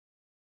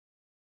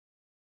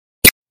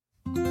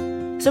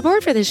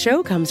Support for this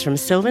show comes from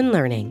Sylvan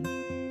Learning.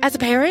 As a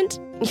parent,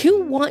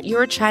 you want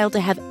your child to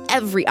have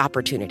every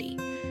opportunity,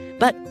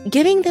 but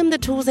giving them the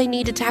tools they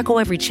need to tackle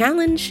every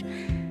challenge,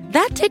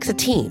 that takes a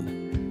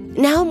team.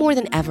 Now more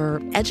than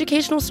ever,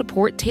 educational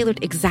support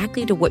tailored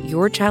exactly to what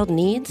your child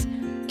needs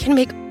can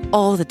make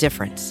all the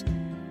difference.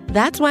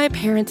 That's why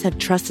parents have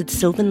trusted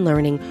Sylvan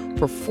Learning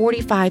for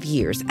 45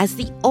 years as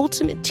the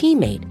ultimate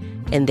teammate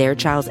in their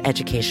child's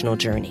educational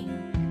journey,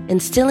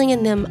 instilling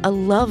in them a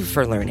love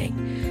for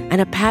learning and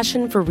a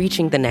passion for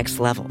reaching the next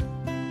level.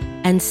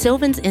 And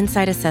Sylvan's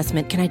Insight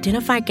Assessment can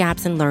identify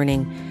gaps in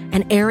learning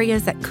and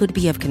areas that could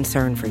be of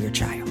concern for your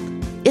child.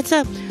 It's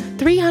a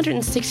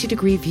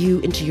 360-degree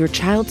view into your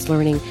child's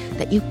learning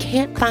that you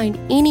can't find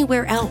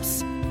anywhere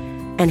else,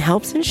 and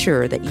helps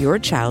ensure that your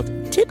child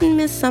didn't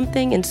miss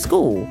something in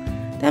school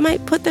that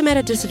might put them at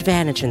a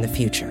disadvantage in the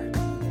future.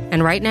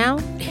 And right now,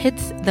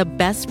 it's the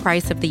best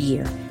price of the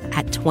year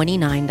at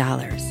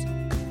 $29.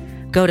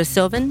 Go to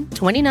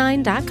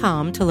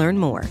sylvan29.com to learn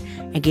more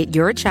and get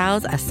your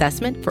child's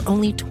assessment for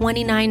only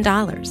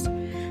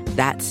 $29.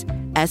 That's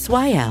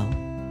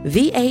SYLVAN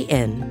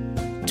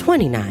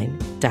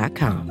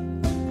 29.com.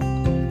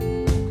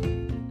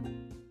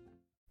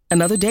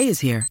 Another day is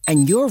here,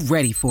 and you're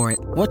ready for it.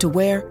 What to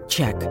wear?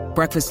 Check.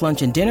 Breakfast,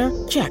 lunch, and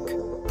dinner? Check.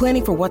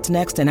 Planning for what's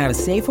next and how to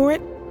save for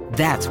it?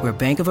 That's where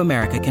Bank of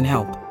America can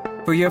help.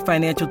 For your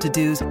financial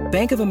to-dos,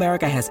 Bank of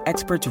America has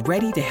experts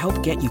ready to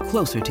help get you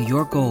closer to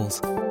your goals.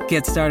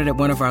 Get started at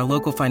one of our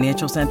local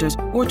financial centers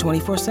or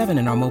 24/7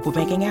 in our mobile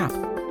banking app.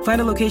 Find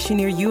a location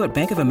near you at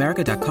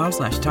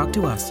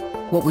bankofamerica.com/talktous.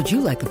 What would you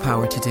like the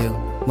power to do?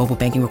 Mobile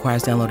banking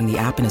requires downloading the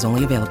app and is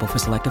only available for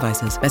select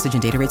devices. Message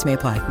and data rates may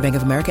apply. Bank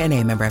of America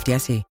N.A., member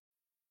FDIC.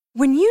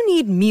 When you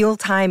need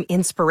mealtime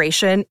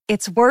inspiration,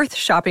 it's worth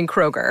shopping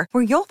Kroger,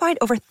 where you'll find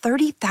over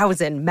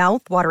 30,000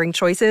 mouth-watering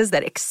choices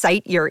that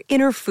excite your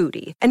inner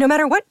foodie. And no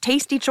matter what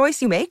tasty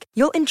choice you make,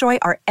 you'll enjoy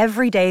our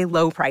everyday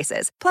low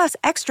prices, plus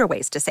extra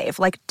ways to save,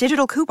 like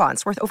digital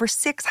coupons worth over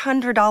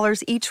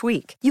 $600 each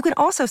week. You can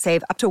also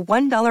save up to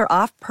 $1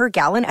 off per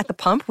gallon at the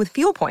pump with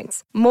fuel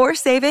points. More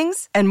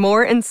savings and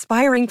more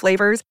inspiring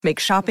flavors make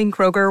shopping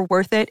Kroger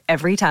worth it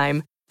every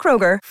time.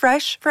 Kroger,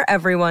 fresh for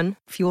everyone.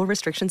 Fuel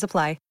restrictions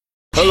apply.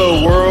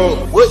 Hello,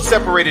 world. What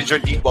separated your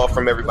deep ball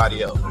from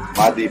everybody else?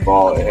 My deep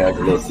ball, it has a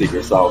little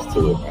secret sauce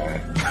to it,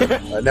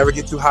 man. Never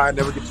get too high,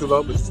 never get too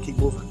low, but just keep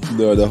moving.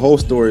 The whole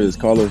story is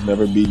Carlos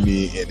never beat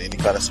me in any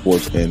kind of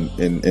sports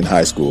in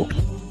high school.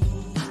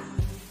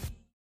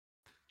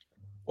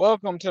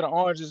 Welcome to the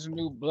Orange is the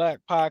New Black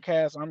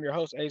podcast. I'm your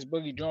host, Ace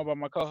Boogie, joined by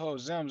my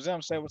co-host, Zim.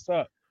 Zim, say what's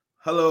up.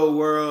 Hello,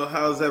 world.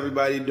 How's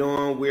everybody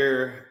doing?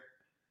 We're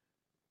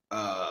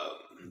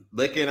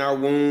licking our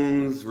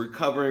wounds,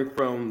 recovering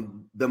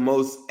from the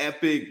most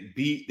epic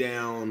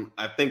beatdown,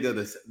 I think, of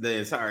the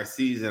entire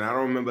season. I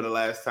don't remember the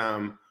last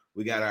time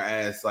we got our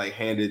ass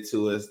handed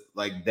to us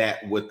like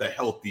that with a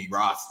healthy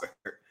roster.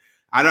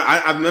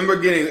 I remember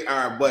getting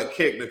our butt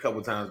kicked a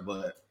couple times,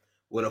 but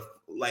with a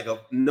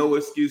no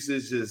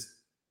excuses, just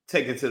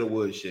taken to the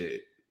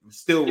woodshed.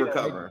 Still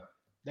recovering.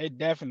 They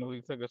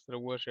definitely took us to the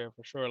woodshed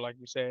for sure. Like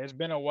you said, it's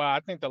been a while. I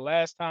think the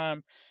last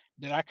time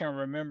that I can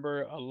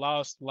remember a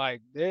loss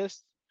like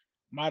this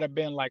might have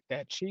been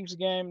that Chiefs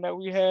game that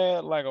we had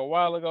a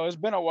while ago. It's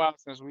been a while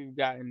since we've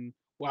gotten,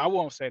 well, I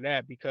won't say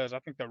that because I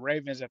think the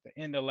Ravens at the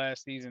end of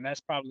last season, that's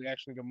probably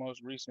actually the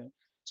most recent.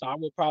 So I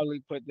would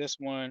probably put this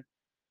one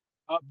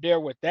up there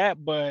with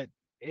that, but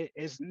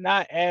it's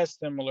not as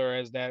similar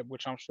as that,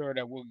 which I'm sure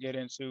that we'll get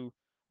into.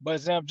 But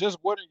Zim, just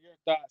what are your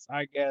thoughts,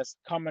 I guess,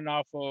 coming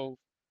off of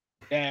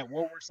that?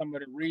 What were some of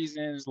the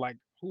reasons?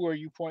 Who are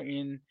you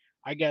pointing,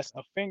 I guess,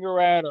 a finger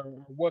at, or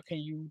what can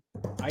you,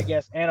 I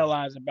guess,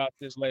 analyze about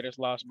this latest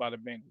loss by the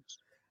Bengals?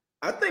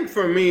 I think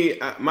for me,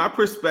 my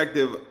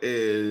perspective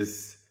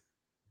is,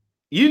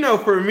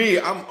 for me,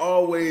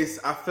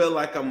 I feel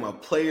like I'm a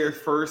player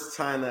first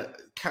kind of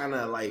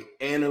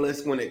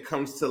analyst when it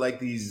comes to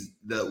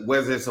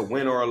whether it's a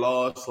win or a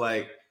loss,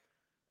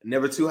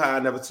 never too high,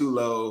 never too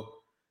low.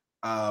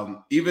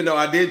 Even though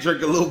I did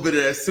drink a little bit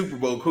of that Super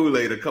Bowl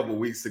Kool-Aid a couple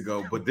weeks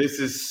ago, but this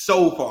is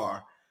so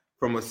far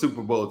from a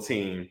Super Bowl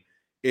team.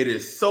 It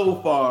is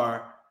so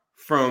far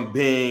from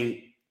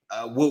being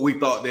what we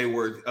thought they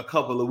were a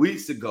couple of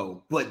weeks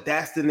ago. But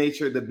that's the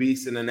nature of the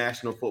beast in the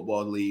National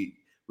Football League.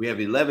 We have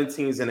 11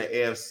 teams in the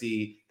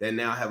AFC that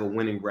now have a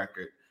winning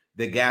record.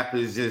 The gap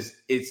is just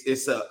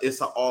it's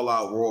an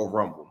all-out Royal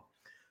Rumble.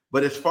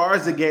 But as far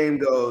as the game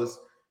goes,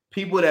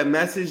 people that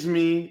message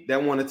me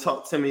that want to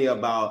talk to me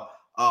about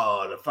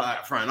the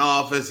front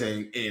office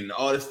and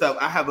all this stuff,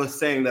 I have a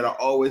saying that I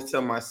always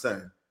tell my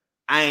son: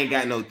 I ain't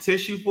got no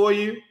tissue for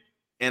you,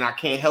 and I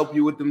can't help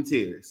you with them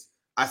tears.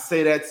 I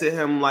say that to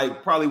him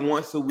probably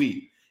once a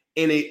week.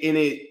 And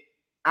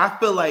I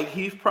feel like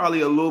he's probably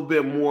a little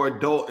bit more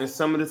adult in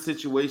some of the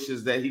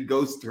situations that he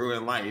goes through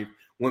in life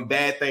when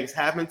bad things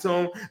happen to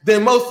him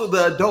than most of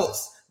the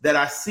adults that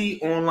I see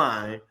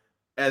online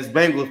as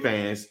Bengals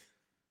fans.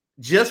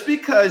 Just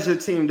because your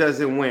team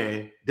doesn't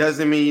win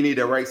doesn't mean you need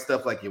to write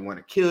stuff like you want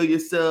to kill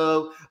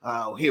yourself.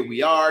 Here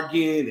we are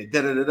again, and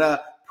da-da-da-da.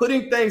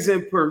 putting things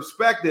in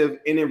perspective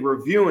and in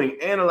reviewing,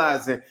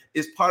 analyzing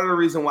is part of the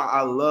reason why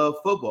I love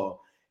football.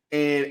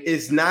 And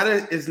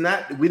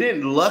we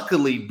didn't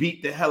luckily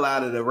beat the hell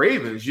out of the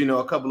Ravens,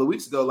 a couple of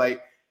weeks ago.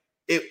 Like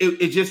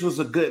it just was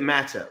a good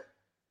matchup.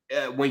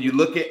 When you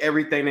look at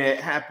everything that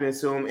happened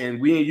to him,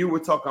 and we and you were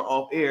talking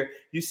off air,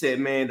 you said,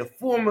 man, the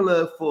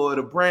formula for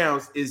the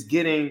Browns is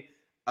getting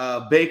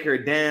Baker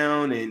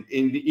down, and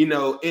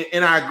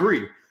I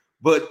agree.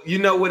 But you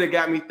know what it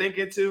got me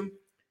thinking too?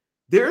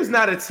 There's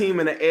not a team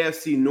in the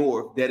AFC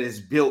North that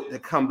is built to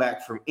come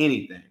back from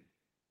anything.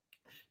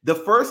 The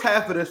first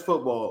half of this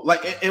football,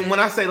 and when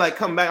I say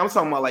come back, I'm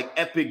talking about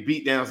epic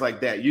beatdowns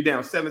like that. You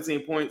down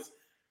 17 points.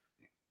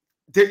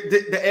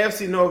 The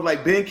AFC North,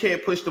 Ben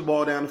can't push the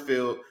ball down the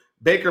field.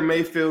 Baker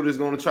Mayfield is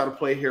going to try to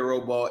play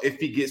hero ball. If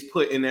he gets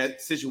put in that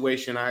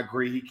situation, I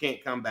agree, he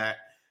can't come back.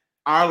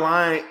 Our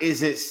line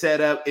isn't set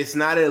up. It's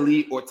not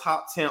elite or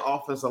top 10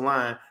 offensive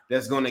line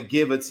that's going to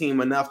give a team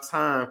enough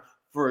time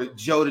for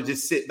Joe to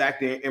just sit back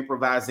there and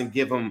improvise and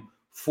give him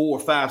 4 or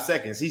 5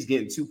 seconds. He's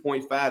getting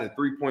 2.5 to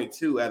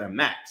 3.2 at a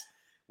max.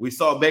 We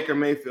saw Baker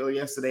Mayfield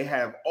yesterday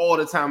have all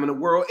the time in the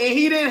world, and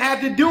he didn't have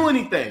to do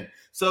anything.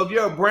 So if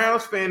you're a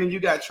Browns fan and you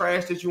got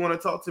trash that you want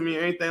to talk to me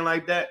or anything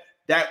like that,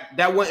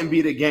 that wouldn't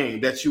be the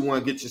game that you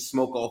want to get your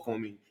smoke off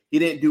on me. He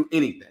didn't do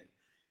anything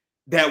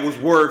that was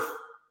worth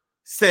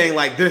saying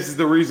this is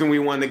the reason we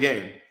won the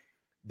game.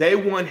 They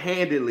won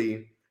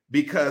handily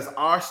because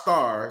our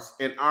stars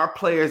and our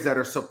players that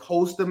are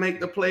supposed to make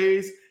the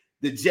plays,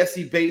 the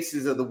Jesse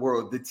Bateses of the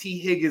world, the T.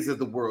 Higgins of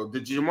the world, the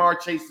Jamar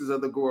Chases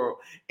of the world,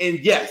 and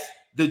yes,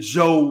 the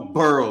Joe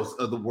Burrows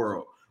of the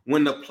world.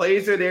 When the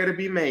plays are there to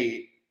be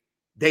made,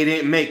 they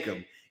didn't make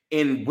them.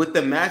 And with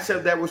the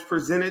matchup that was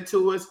presented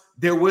to us,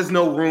 there was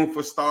no room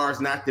for stars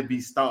not to be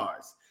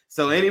stars.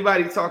 So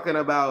anybody talking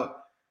about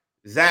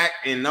Zach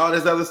and all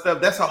this other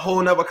stuff, that's a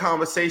whole nother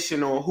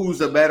conversation on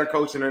who's a better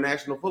coach in the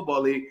National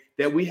Football League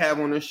that we have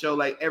on this show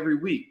every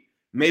week.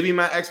 Maybe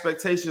my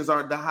expectations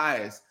aren't the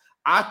highest.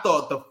 I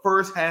thought the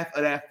first half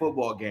of that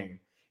football game,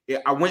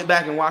 I went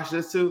back and watched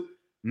this too,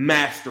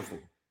 masterful.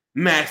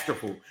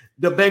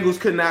 The Bengals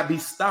could not be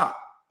stopped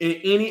in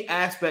any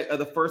aspect of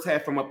the first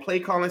half from a play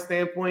calling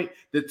standpoint.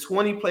 The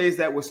 20 plays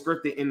that were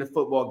scripted in the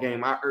football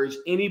game, I urge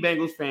any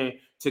Bengals fan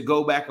to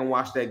go back and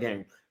watch that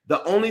game.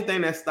 The only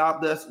thing that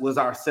stopped us was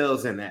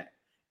ourselves in that.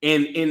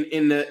 And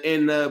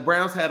the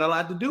Browns had a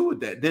lot to do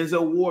with that.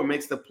 Denzel Ward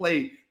makes the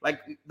play like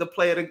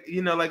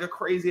a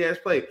crazy ass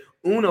play.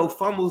 Uno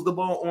fumbles the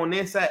ball on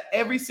their side.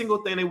 Every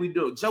single thing that we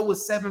do. Joe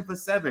was 7 for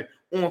 7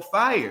 on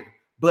fire.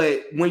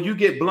 But when you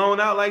get blown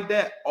out like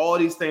that, all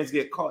these things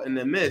get caught in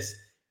the miss.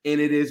 And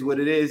it is what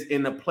it is.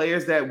 And the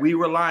players that we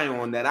rely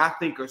on that I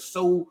think are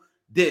so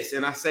this,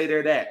 and I say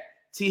they're that.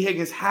 T.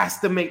 Higgins has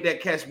to make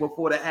that catch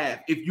before the half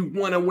if you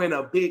want to win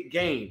a big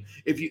game.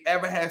 If you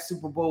ever have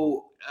Super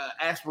Bowl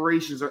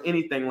aspirations or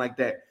anything like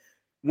that.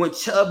 When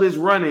Chubb is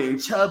running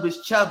and Chubb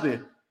is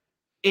chubbing,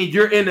 and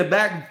you're in the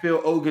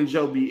backfield,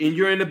 Ogunjobi, and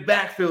you're in the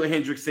backfield,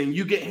 Hendrickson,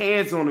 you get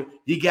hands on him,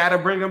 you got to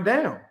bring him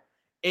down.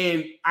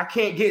 And I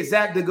can't get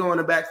Zach to go in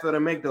the backfield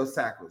and make those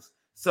tackles.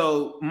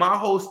 So my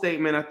whole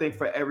statement, I think,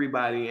 for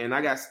everybody, and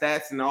I got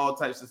stats and all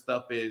types of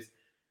stuff, is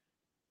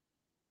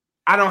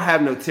I don't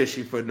have no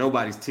tissue for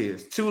nobody's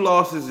tears. 2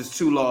 losses is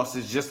 2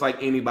 losses, just like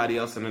anybody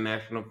else in the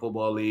National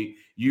Football League.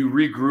 You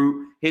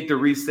regroup, hit the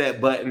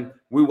reset button.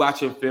 We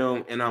watching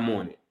film, and I'm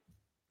on it.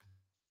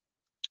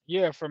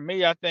 Yeah, for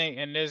me, I think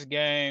in this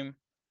game,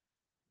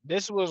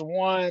 this was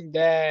one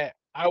that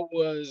I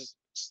was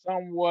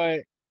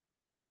somewhat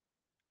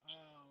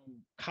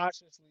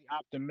cautiously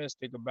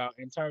optimistic about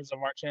in terms of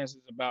our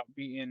chances about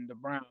beating the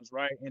Browns,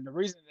 right? And the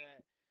reason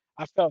that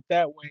I felt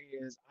that way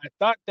is I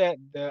thought that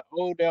the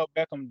Odell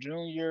Beckham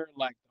Jr.,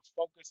 the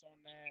focus on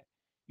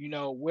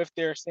that, with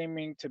there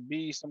seeming to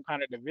be some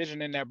kind of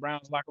division in that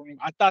Browns locker room,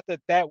 I thought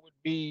that would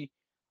be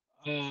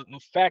a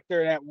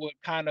factor that would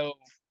kind of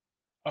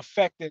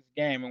affect this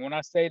game. And when I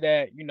say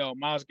that,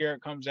 Myles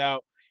Garrett comes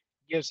out,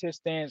 gives his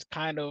stance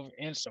kind of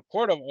in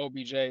support of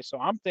OBJ. So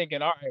I'm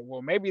thinking, all right,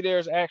 well, maybe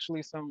there's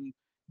actually some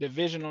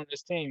division on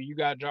this team. You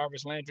got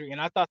Jarvis Landry. And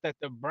I thought that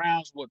the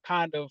Browns would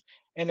kind of,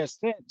 in a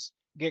sense,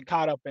 get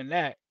caught up in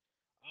that.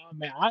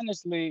 And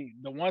honestly,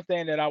 the one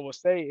thing that I will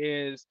say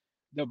is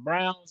the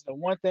Browns, the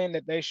one thing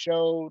that they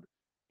showed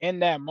in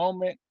that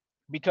moment,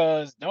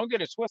 because don't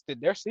get it twisted,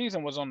 their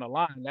season was on the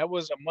line. That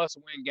was a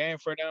must-win game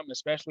for them,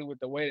 especially with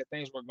the way that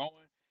things were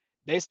going.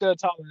 They stood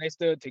tall and they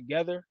stood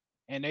together,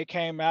 and they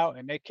came out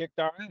and they kicked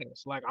our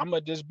ass. I'm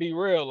going to just be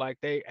real.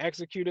 They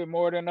executed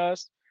more than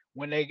us.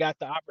 When they got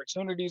the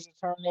opportunities and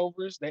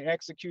turnovers, they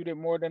executed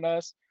more than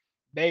us.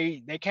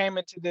 They came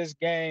into this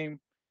game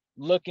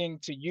looking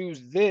to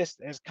use this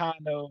as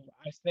kind of,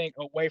 I think,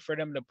 a way for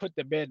them to put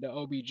to bed the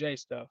OBJ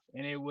stuff.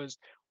 And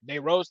they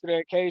rose to the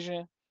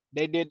occasion.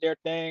 They did their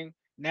thing.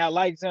 Now,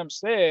 like Zim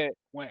said,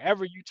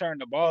 whenever you turn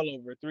the ball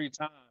over 3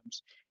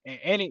 times in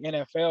any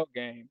NFL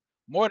game,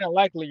 more than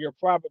likely you're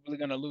probably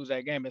going to lose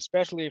that game,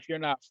 especially if you're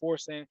not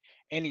forcing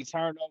any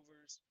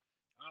turnovers.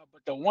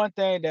 But the one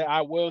thing that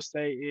I will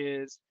say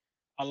is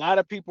a lot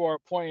of people are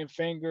pointing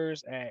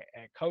fingers at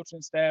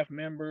coaching staff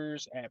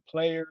members, at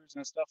players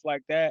and stuff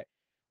like that.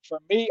 For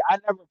me, I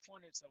never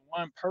pointed to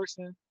one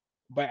person,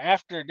 but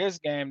after this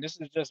game, this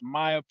is just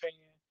my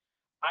opinion.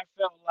 I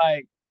felt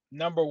like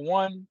number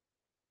one,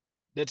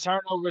 the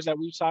turnovers that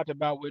we've talked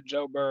about with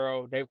Joe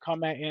Burrow, they've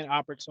come at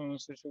inopportune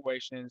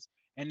situations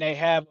and they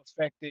have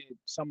affected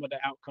some of the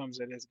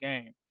outcomes of this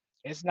game.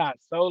 It's not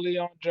solely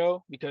on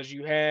Joe because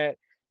you had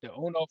the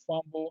Uno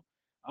fumble,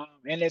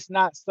 and it's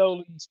not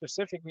solely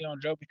specifically on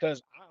Joe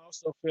because I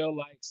also feel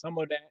like some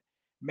of that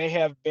may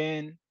have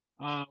been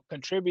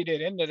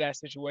contributed into that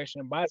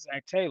situation by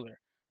Zach Taylor,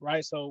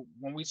 right? So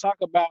when we talk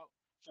about,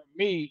 for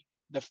me,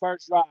 the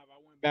first drive, I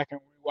went back and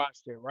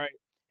rewatched it, right?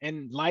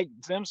 And like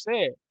Zim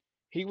said,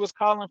 he was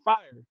calling fire.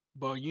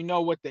 But you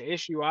know what the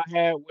issue I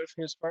had with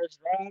his first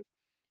drive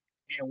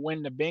and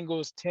when the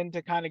Bengals tend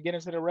to kind of get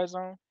into the red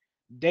zone,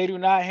 they do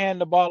not hand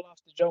the ball off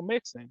to Joe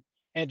Mixon.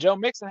 And Joe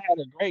Mixon had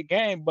a great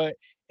game, but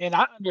and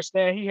I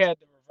understand he had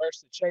to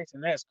reverse the chase,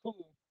 and that's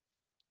cool.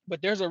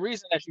 But there's a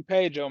reason that you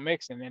paid Joe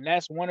Mixon, and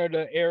that's one of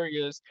the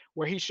areas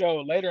where he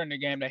showed later in the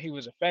game that he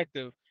was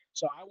effective.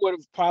 So I would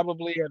have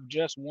probably have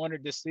just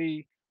wanted to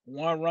see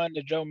one run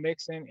to Joe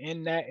Mixon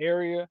in that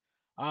area.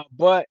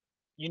 But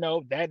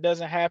that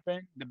doesn't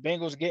happen. The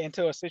Bengals get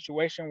into a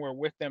situation where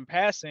with them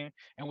passing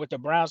and with the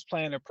Browns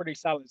playing a pretty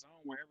solid zone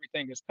where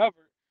everything is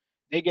covered,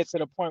 they get to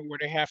the point where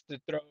they have to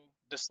throw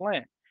the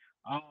slant.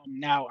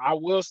 Now I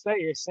will say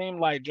it seemed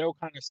like Joe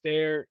kind of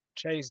stared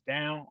Chase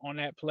down on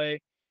that play.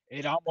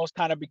 It almost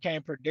kind of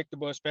became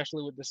predictable,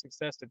 especially with the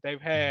success that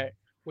they've had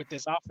with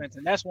this offense.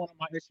 And that's one of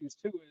my issues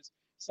too, is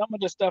some of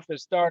the stuff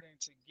is starting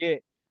to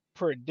get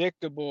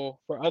predictable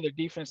for other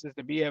defenses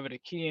to be able to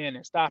key in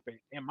and stop it.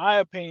 In my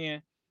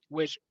opinion,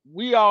 which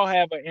we all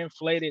have an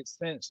inflated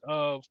sense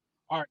of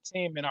our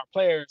team and our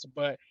players,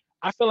 but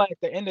I feel like at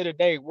the end of the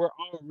day, we're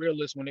all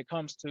realists when it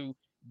comes to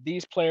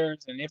these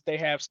players and if they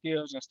have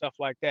skills and stuff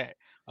like that.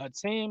 A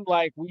team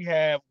like we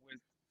have with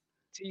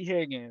T.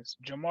 Higgins,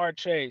 Jamar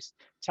Chase,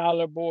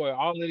 Tyler Boyd,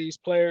 all of these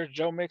players,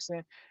 Joe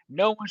Mixon,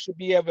 no one should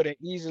be able to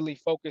easily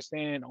focus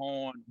in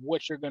on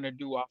what you're going to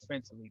do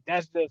offensively.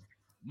 That's just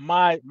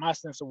my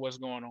sense of what's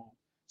going on.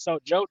 So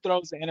Joe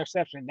throws the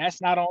interception.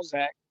 That's not on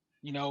Zach.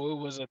 It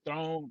was a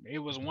thrown. It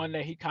was one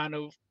that he kind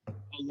of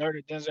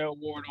alerted Denzel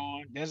Ward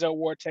on. Denzel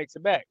Ward takes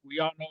it back. We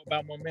all know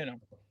about momentum,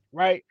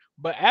 right?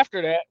 But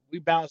after that, we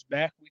bounce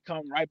back. We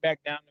come right back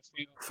down the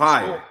field.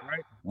 Fire. Score,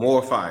 right?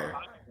 More fire.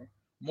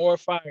 More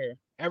fire.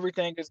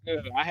 Everything is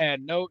good. I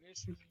had no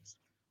issues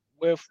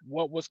with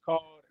what was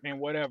called and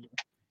whatever.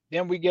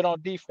 Then we get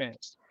on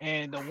defense.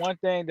 And the one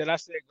thing that I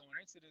said going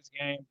into this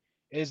game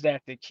is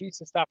that the key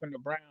to stopping the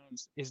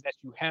Browns is that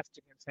you have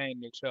to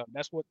contain Nick Chubb.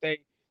 That's what they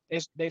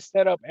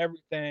set up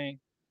everything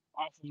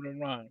off of the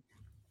run.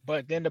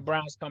 But then the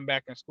Browns come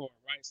back and score,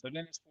 right? So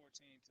then it's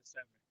 14-7.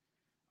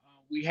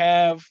 We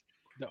have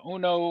the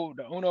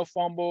Uno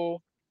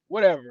fumble,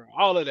 whatever,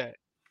 all of that.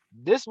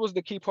 This was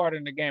the key part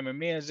in the game, and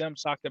me and Zim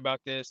talked about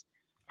this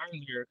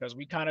earlier because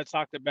we kind of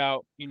talked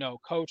about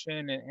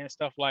coaching and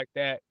stuff like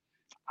that.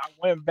 I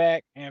went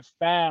back and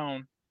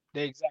found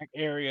the exact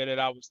area that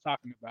I was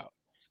talking about.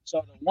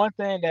 So the one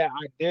thing that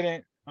I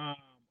didn't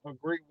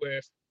agree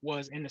with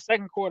was in the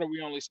second quarter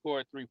we only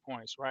scored 3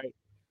 points, right?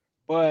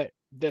 But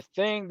the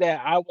thing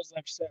that I was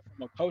upset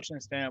from a coaching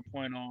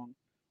standpoint on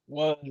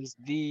was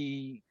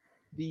the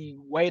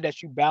way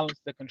that you balance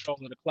the control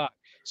of the clock.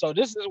 So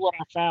this is what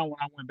I found when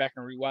I went back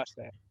and rewatched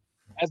that.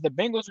 As the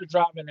Bengals are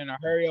driving in a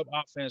hurry up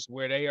offense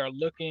where they are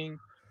looking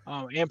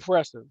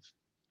impressive,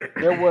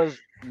 there was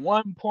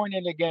one point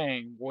in the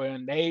game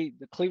when the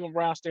Cleveland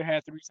Browns still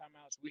had 3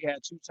 timeouts. We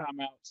had 2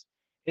 timeouts.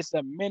 It's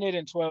a minute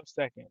and 12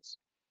 seconds.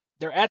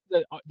 They're at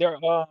the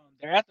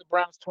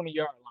Browns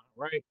 20-yard line,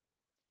 right?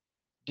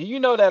 Do you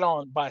know that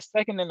by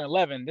 2nd and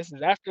 11, this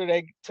is after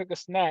they took a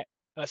sack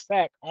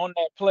on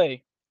that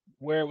play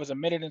where it was a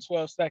minute and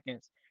 12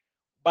 seconds.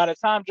 By the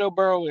time Joe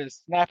Burrow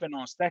is snapping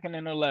on 2nd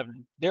and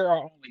 11, there are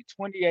only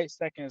 28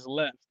 seconds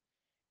left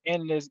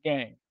in this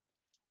game.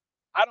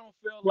 I don't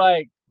feel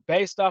like,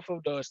 based off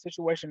of the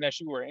situation that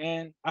you were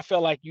in, I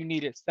felt like you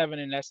needed 7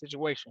 in that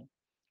situation,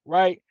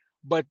 right?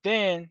 But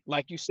then,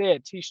 like you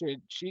said, T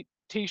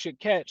should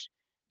catch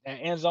that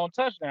end zone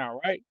touchdown,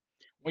 right?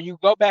 When you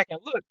go back and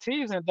look,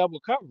 T's in double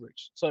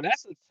coverage. So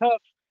that's a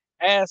tough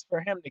ask for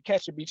him to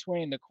catch it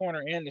between the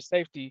corner and the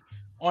safety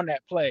on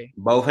that play.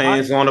 Both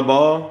hands on the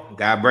ball.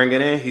 Got bring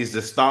it in. He's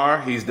the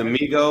star. He's the Right.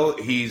 Migo.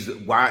 He's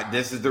why.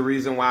 This is the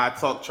reason why I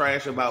talk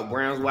trash about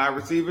Browns wide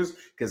receivers,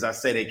 because I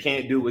say they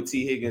can't do what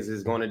T. Higgins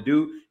is going to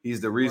do.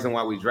 He's the reason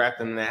why we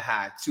drafted him that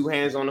high. 2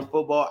 hands on the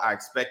football. I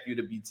expect you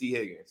to be T.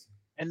 Higgins.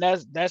 And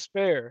that's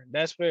fair.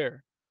 That's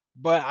fair.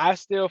 But I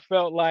still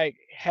felt like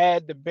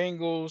had the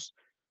Bengals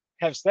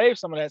have saved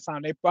some of that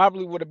time, they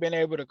probably would have been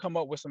able to come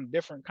up with some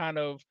different kind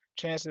of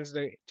chances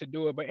to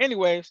do it. But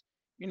anyways,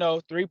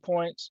 3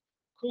 points,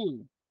 cool,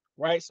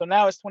 right? So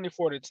now it's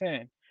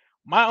 24-10.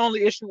 My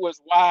only issue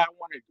was why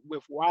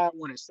I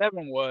wanted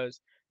 7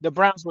 was the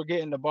Browns were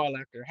getting the ball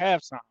after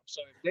halftime.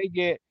 So if they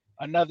get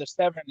another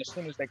 7 as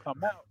soon as they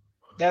come out,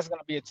 that's going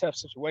to be a tough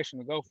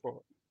situation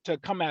to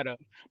come out of.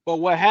 But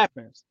what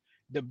happens?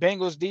 The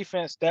Bengals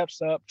defense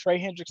steps up. Trey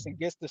Hendrickson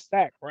gets the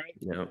sack, right?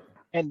 Yeah.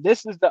 And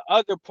this is the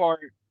other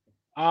part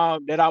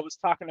that I was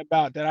talking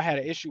about that I had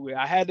an issue with.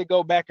 I had to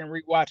go back and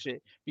rewatch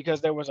it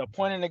because there was a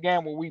point in the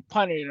game where we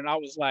punted, and I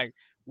was like,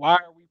 "Why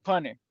are we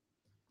punting?"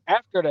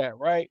 After that,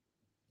 right?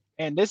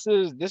 And this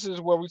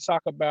is where we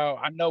talk about.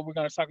 I know we're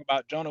going to talk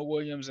about Jonah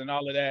Williams and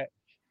all of that.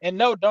 And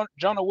no,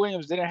 Jonah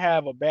Williams didn't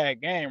have a bad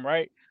game,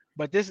 right?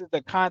 But this is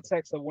the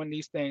context of when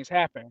these things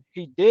happen.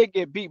 He did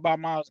get beat by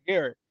Myles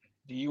Garrett.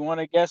 Do you want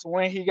to guess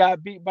when he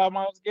got beat by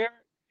Myles Garrett?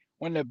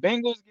 When the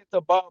Bengals get the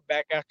ball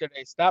back after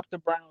they stop the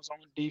Browns on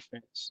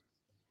defense.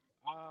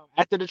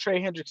 After the Trey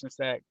Hendrickson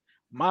sack,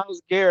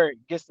 Myles Garrett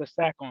gets the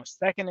sack on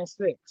 2nd and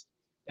 6.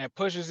 That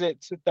pushes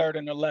it to 3rd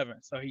and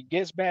 11. So he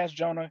gets past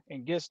Jonah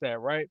and gets that,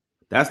 right?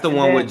 That's the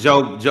one with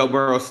Joe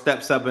Burrow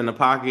steps up in the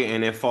pocket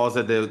and then falls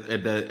at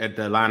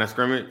the line of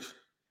scrimmage.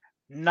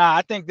 Nah,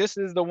 I think this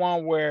is the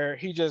one where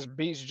he just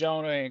beats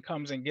Jonah and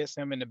comes and gets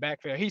him in the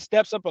backfield. He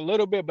steps up a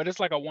little bit, but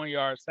it's like a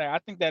 1-yard sack. I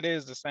think that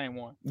is the same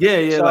one.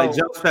 Yeah. So, like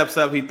Joe steps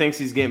up, he thinks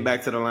he's getting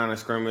back to the line of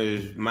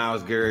scrimmage.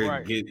 Myles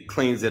Garrett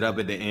cleans it up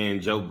at the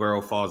end. Joe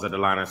Burrow falls at the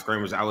line of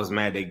scrimmage. I was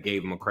mad they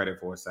gave him a credit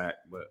for a sack,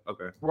 but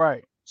okay.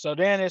 Right. So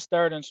then it's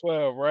 3rd and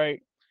 12,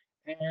 right?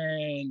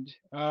 And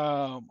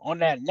on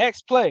that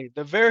next play,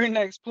 the very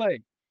next play,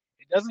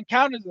 it doesn't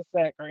count as a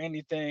sack or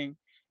anything.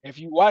 If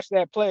you watch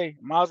that play,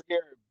 Myles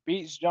Garrett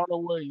beats Jonah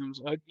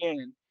Williams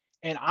again.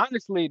 And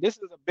honestly, this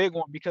is a big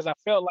one because I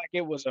felt like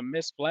it was a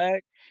missed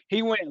flag.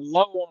 He went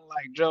low on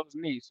like Joe's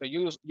knee. So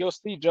you'll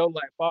see Joe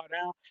like fall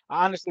down.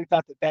 I honestly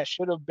thought that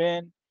should have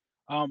been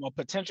a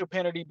potential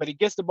penalty, but he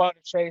gets the ball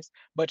to Chase.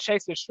 But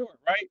Chase is short,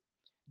 right?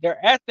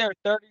 They're at their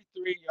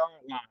 33-yard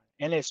line,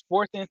 and it's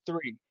 4th and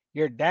 3.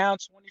 You're down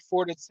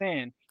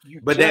 24-10.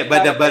 But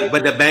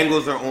the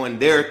Bengals are on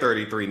their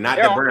 33, not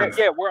the Browns.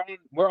 Yeah,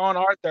 we're on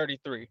our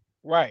 33.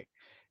 Right.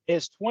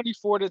 It's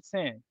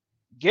 24-10.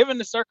 Given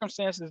the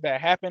circumstances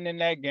that happened in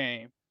that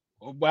game,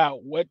 about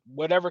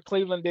whatever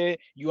Cleveland did,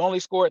 you only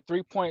scored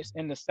 3 points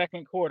in the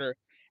second quarter.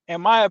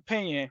 In my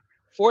opinion,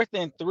 4th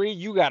and 3,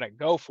 you gotta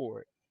go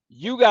for it.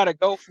 You gotta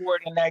go for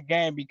it in that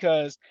game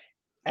because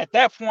at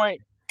that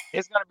point,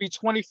 it's gonna be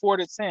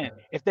 24-10.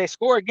 If they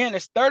score again,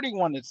 it's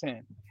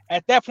 31-10.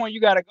 At that point,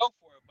 you gotta go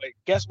for it. But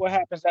guess what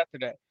happens after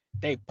that?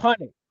 They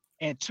punt it.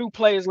 And 2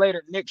 plays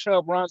later, Nick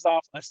Chubb runs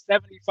off a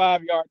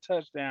 75-yard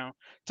touchdown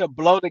to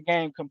blow the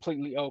game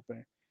completely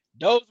open.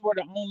 Those were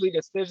the only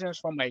decisions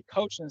from a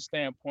coaching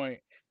standpoint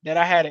that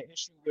I had an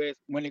issue with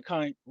when it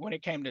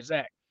came to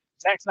Zach.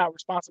 Zach's not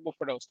responsible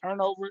for those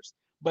turnovers,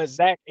 but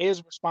Zach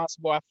is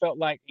responsible, I felt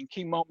like, in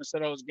key moments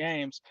of those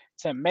games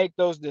to make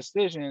those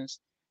decisions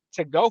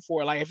to go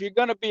for it. Like, if you're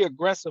going to be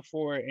aggressive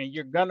for it and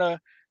you're going to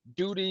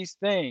do these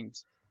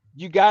things,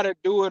 you got to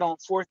do it on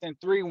 4th and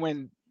 3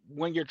 when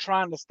you're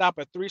trying to stop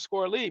a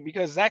 3-score lead,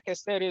 because Zach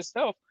has said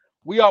himself,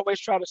 we always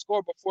try to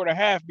score before the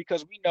half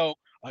because we know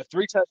a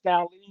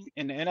 3-touchdown lead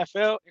in the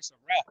NFL, it's a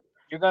wrap.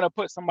 You're going to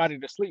put somebody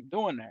to sleep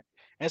doing that.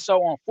 And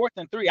so on 4th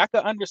and 3, I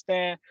could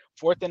understand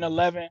 4th and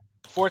 11,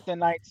 4th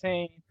and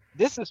 19.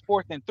 This is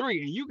 4th and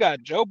 3, and you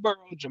got Joe Burrow,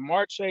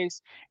 Jamar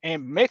Chase,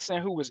 and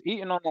Mixon, who was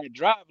eating on that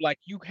drive. Like,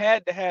 you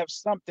had to have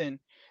something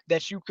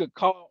that you could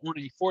call on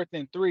a 4th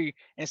and 3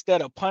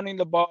 instead of punting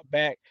the ball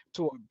back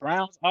to a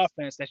Browns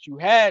offense that you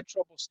had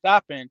trouble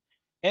stopping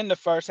in the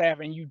first half,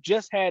 and you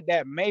just had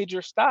that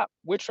major stop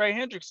with Trey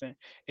Hendrickson.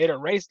 It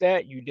erased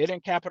that. You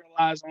didn't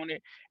capitalize on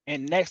it.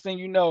 And next thing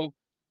you know,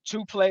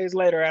 2 plays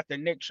later after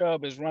Nick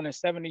Chubb is running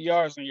 70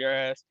 yards on your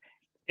ass,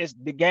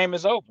 the game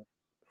is over.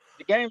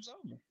 The game's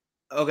over.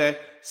 Okay.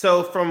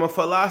 So from a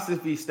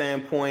philosophy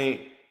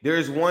standpoint,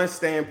 there's one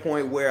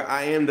standpoint where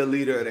I am the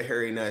leader of the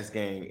Harry Nuts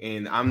gang,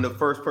 and I'm the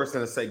first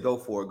person to say, go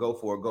for it, go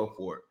for it, go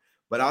for it.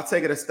 But I'll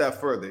take it a step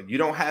further. You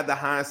don't have the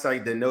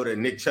hindsight to know that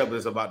Nick Chubb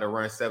is about to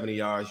run 70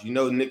 yards. You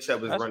know Nick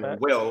Chubb is running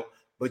well,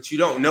 but you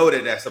don't know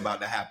that that's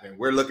about to happen.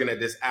 We're looking at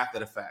this after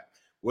the fact.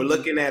 We're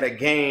looking at a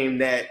game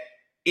that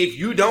if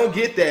you don't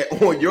get that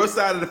on your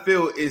side of the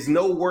field is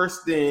no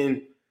worse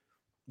than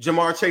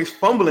Jamar Chase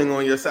fumbling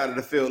on your side of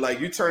the field. Like,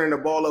 you turning the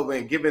ball over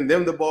and giving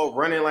them the ball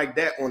running like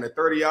that on the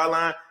 30-yard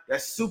line,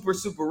 that's super,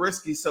 super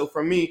risky. So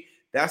for me,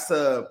 that's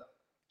a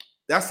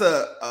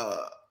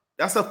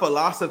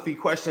philosophy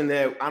question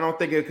that I don't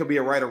think it could be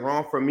a right or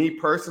wrong. For me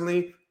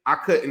personally, I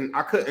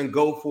couldn't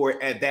go for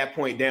it at that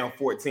point down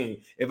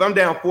 14. If I'm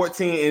down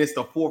 14 and it's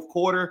the 4th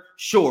quarter,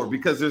 sure,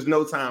 because there's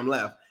no time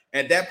left.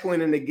 At that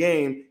point in the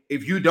game,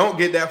 if you don't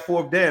get that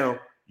 4th down,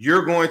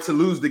 you're going to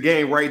lose the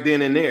game right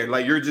then and there.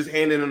 Like, you're just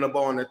handing them the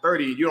ball in the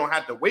 30. You don't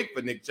have to wait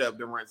for Nick Chubb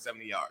to run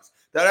 70 yards.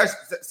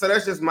 So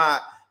that's just my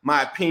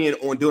opinion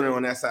on doing it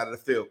on that side of the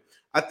field.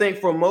 I think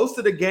for most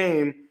of the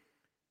game,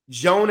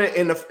 Jonah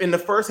in the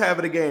first half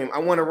of the game, I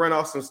want to run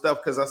off some stuff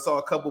because I saw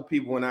a couple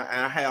people and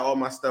I had all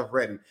my stuff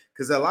ready.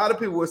 Because a lot of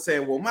people were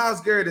saying, well,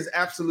 Myles Garrett is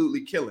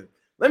absolutely killing.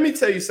 Let me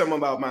tell you something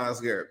about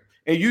Myles Garrett.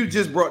 And you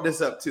just brought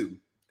this up too.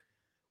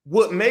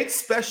 What makes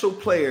special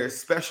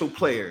players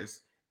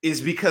is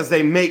because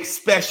they make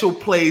special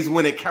plays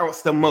when it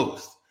counts the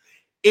most.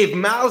 If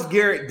Myles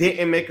Garrett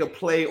didn't make a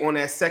play on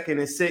that 2nd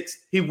and 6,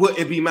 he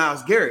wouldn't be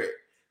Myles Garrett.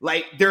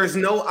 Like, there's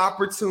no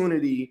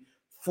opportunity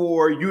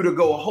for you to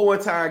go a whole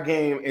entire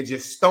game and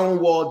just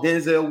stonewall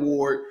Denzel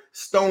Ward,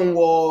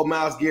 stonewall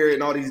Myles Garrett,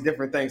 and all these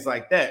different things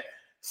like that.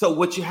 So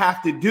what you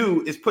have to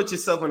do is put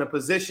yourself in a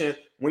position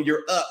when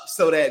you're up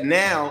so that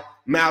now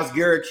Myles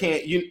Garrett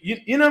can't,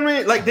 you know what I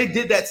mean? Like, they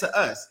did that to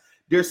us.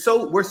 We're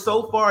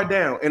so far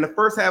down in the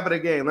first half of the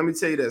game. Let me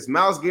tell you this.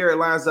 Myles Garrett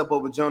lines up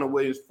over Jonah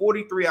Williams,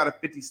 43 out of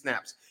 50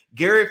 snaps.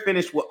 Garrett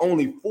finished with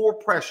only 4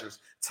 pressures,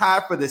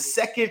 tied for the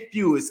second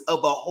fewest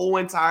of a whole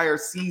entire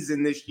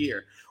season this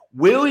year.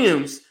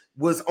 Williams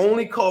was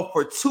only called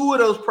for 2 of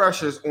those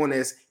pressures on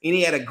this, and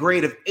he had a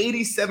grade of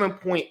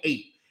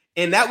 87.8.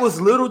 And that was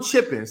little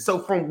chipping. So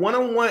from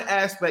one-on-one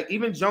aspect,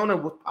 even Jonah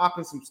was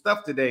popping some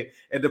stuff today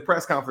at the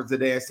press conference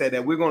today and said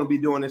that we're going to be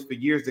doing this for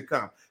years to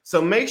come.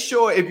 So make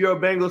sure if you're a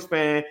Bengals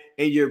fan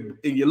and you're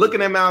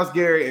looking at Myles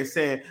Garrett and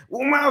saying,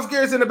 well, Myles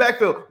Garrett's in the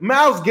backfield.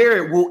 Myles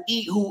Garrett will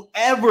eat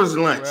whoever's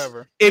lunch.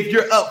 Whoever. If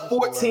you're up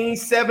 14,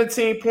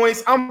 17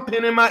 points, I'm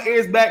pinning my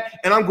ears back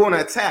and I'm going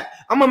to attack.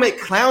 I'm going to make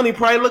Clowney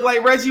probably look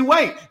like Reggie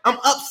White. I'm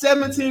up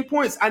 17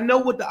 points. I know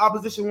what the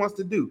opposition wants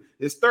to do.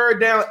 It's third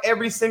down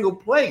every single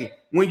play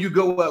when you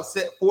go up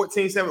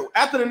 14-7.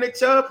 After the Nick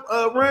Chubb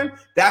run,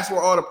 that's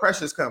where all the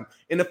pressures come.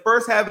 In the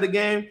first half of the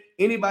game,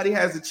 anybody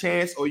has a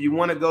chance, or you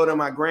want to go to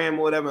my gram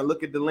or whatever and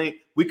look at the link,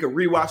 we could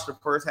rewatch the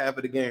first half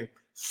of the game.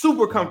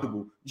 Super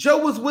comfortable. Joe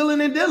was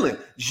willing and dealing.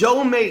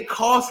 Joe made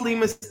costly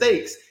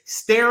mistakes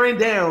staring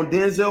down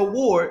Denzel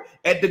Ward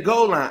at the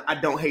goal line. I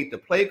don't hate the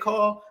play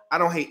call. I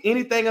don't hate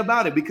anything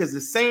about it because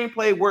the same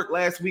play worked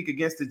last week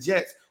against the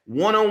Jets,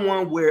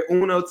 one-on-one where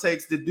Uno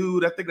takes the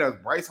dude, I think that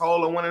was Bryce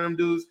Hall or one of them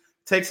dudes,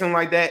 takes him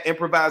like that,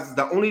 improvises.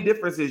 The only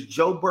difference is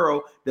Joe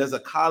Burrow does a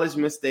college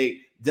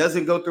mistake,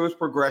 doesn't go through his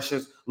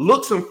progressions,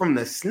 looks him from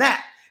the snap.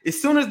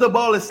 As soon as the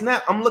ball is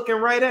snapped, I'm looking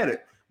right at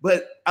it.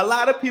 But a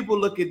lot of people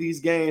look at these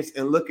games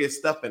and look at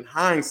stuff in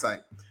hindsight.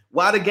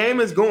 While the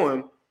game is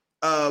going,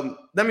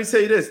 let me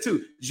tell you this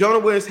too. Jonah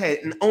Williams had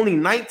only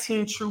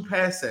 19 true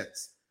pass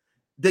sets.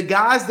 The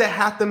guys that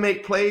have to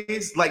make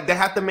plays, like that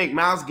have to make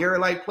Myles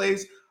Garrett-like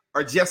plays,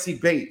 are Jesse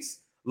Bates,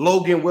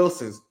 Logan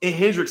Wilson's, and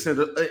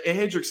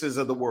Hendrickson's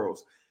of the world.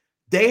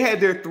 They had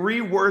their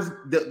 3 worst.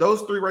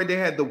 Those 3 right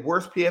there had the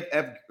worst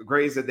PFF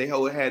grades that they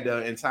had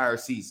the entire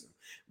season.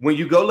 When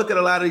you go look at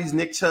a lot of these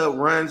Nick Chubb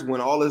runs,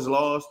 when all is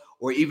lost,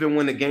 or even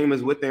when the game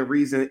is within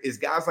reason, is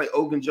guys like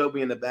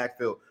Ogunjobi in the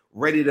backfield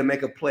ready to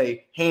make a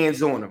play,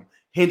 hands on him.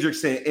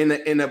 Hendrickson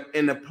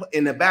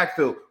in the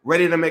backfield,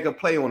 ready to make a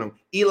play on him.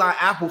 Eli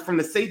Apple from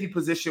the safety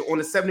position on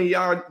the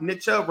 70-yard Nick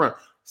Chubb run,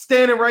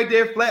 standing right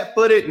there,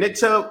 flat-footed. Nick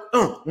Chubb,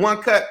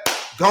 one cut,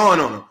 gone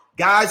on him.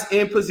 Guys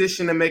in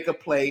position to make a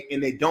play,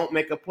 and they don't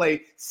make a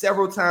play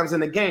several times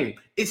in the game.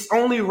 It's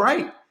only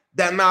right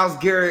that Myles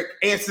Garrett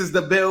answers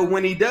the bell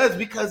when he does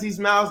because he's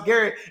Myles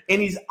Garrett,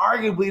 and he's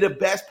arguably the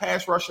best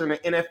pass rusher in the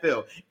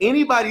NFL.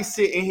 Anybody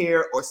sitting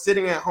here or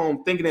sitting at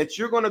home thinking that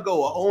you're going to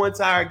go a whole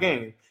entire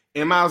game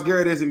and Myles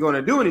Garrett isn't going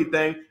to do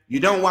anything, you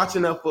don't watch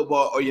enough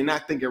football or you're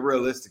not thinking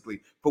realistically.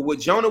 For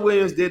what Jonah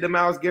Williams did to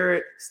Myles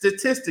Garrett,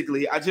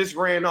 statistically, I just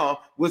ran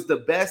off, was the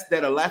best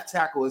that a left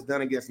tackle has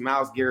done against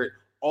Myles Garrett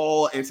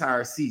all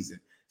entire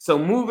season. So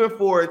moving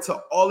forward to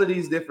all of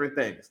these different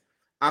things,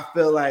 I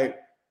feel like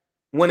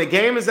when a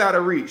game is out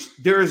of reach,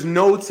 there is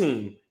no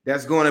team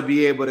that's going to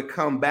be able to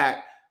come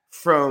back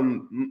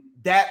from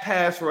that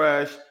pass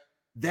rush,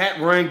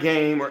 that run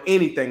game, or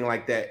anything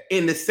like that.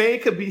 And the same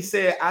could be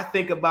said, I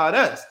think, about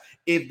us.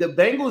 If the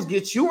Bengals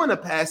get you in a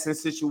passing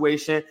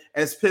situation,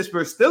 as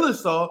Pittsburgh Steelers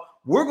saw,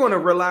 we're going to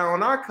rely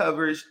on our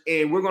coverage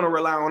and we're going to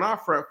rely on our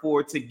front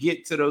four to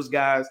get to those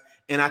guys.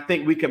 And I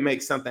think we can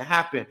make something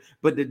happen.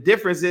 But the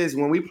difference is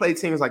when we play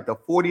teams like the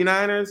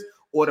 49ers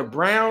or the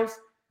Browns,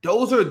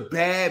 those are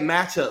bad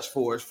matchups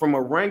for us. From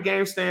a run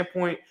game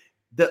standpoint,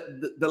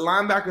 the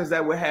linebackers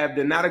that we have,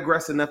 they're not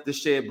aggressive enough to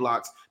shed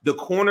blocks. The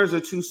corners are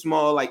too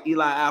small, like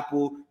Eli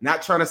Apple,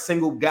 not trying to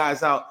single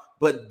guys out,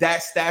 but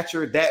that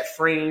stature, that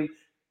frame,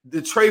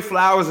 the Trey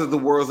Flowers of the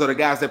world are the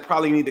guys that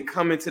probably need to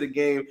come into the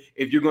game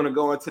if you're going to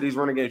go into these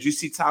running games. You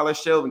see Tyler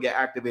Shelvin get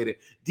activated.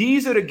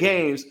 These are the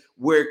games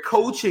where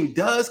coaching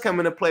does come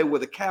into play, where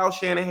the Kyle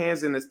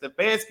Shanahans and the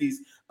Stefanskis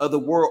of the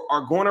world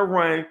are going to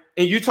run.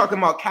 And you're talking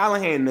about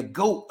Callahan, the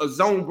GOAT of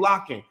zone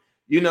blocking.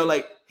 You know,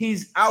 like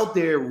he's out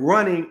there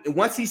running. And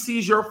once he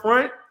sees your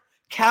front,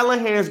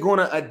 Callahan's going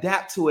to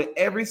adapt to it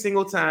every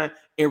single time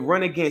and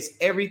run against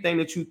everything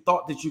that you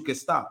thought that you could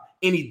stop.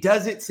 And he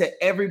does it to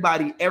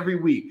everybody every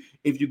week.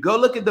 If you go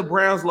look at the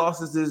Browns'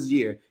 losses this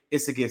year,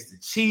 it's against the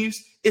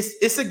Chiefs.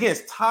 It's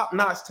against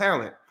top-notch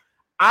talent.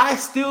 I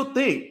still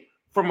think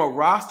from a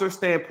roster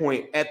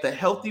standpoint, at the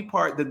healthy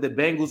part that the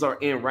Bengals are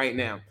in right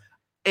now,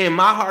 in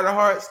my heart of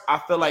hearts, I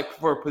feel like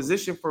for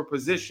position,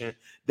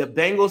 the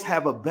Bengals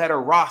have a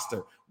better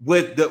roster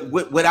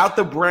without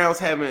the Browns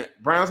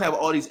have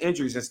all these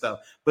injuries and stuff.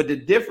 But the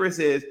difference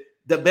is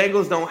the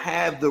Bengals don't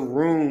have the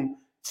room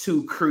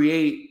to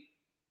create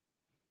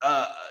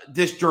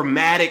this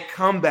dramatic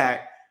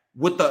comeback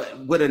with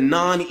a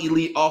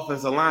non-elite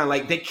offensive line.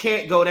 Like, they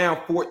can't go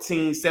down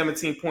 14,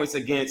 17 points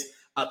against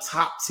a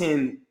top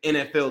 10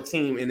 NFL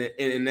team in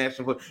the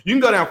national football. You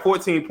can go down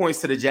 14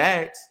 points to the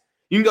Jags.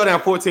 You can go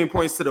down 14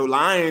 points to the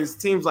Lions,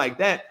 teams like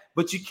that,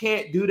 but you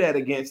can't do that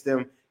against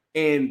them.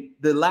 And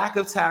the lack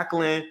of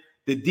tackling,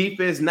 the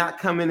defense not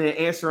coming and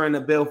answering the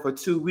bell for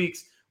 2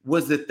 weeks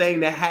was the thing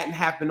that hadn't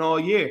happened all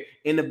year.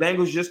 And the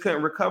Bengals just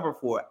couldn't recover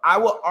for it. I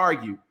will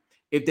argue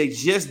if they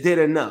just did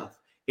enough,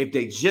 if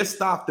they just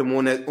stopped them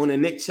on the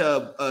Nick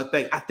Chubb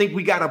thing, I think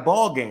we got a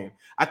ball game.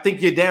 I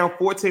think you're down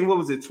 14. What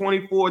was it?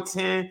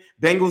 24-10.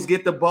 Bengals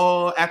get the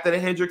ball after the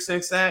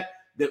Hendrickson sack.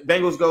 The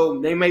Bengals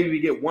go, they maybe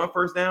get one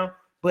first down.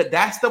 But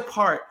that's the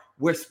part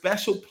where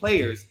special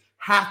players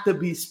have to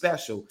be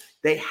special.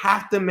 They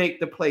have to make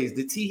the plays.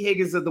 The T.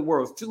 Higgins of the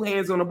world, 2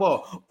 hands on the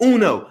ball.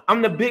 Uno,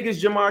 I'm the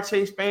biggest Jamar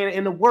Chase fan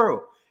in the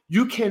world.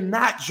 You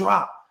cannot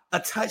drop a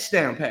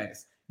touchdown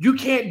pass. You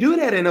can't do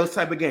that in those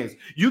type of games.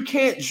 You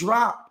can't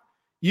drop,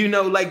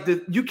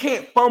 you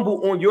can't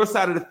fumble on your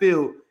side of the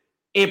field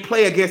and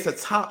play against a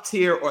top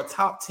tier or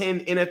top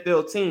 10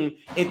 NFL team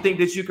and think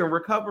that you can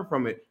recover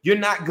from it. You're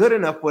not good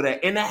enough for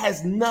that. And that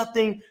has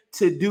nothing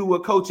to do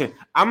with coaching.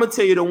 I'm going to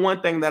tell you the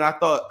one thing that I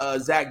thought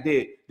Zach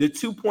did. The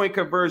 2-point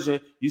conversion,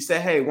 you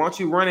said, hey, why don't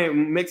you run it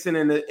and mix it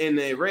in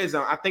the red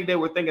zone? I think they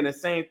were thinking the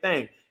same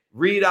thing.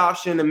 Read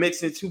option, the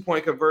mixing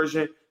 2-point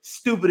conversion,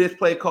 stupidest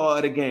play call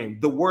of the game,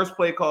 the worst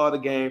play call of the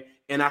game.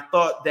 And I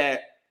thought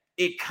that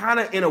it kind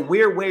of, in a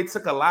weird way,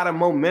 took a lot of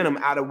momentum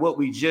out of what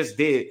we just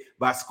did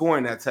by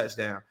scoring that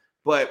touchdown.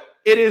 But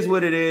it is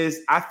what it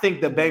is. I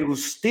think the Bengals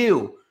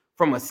still,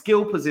 from a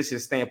skill position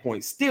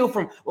standpoint, still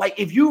from, like,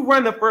 if you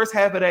run the first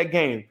half of that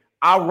game,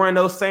 I'll run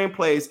those same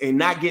plays and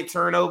not get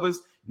turnovers,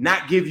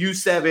 not give you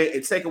 7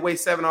 and take away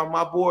 7 off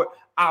my board.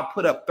 I'll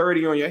put up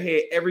 30 on your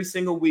head every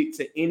single week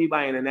to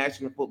anybody in the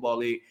National Football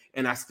League,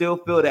 and I still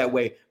feel that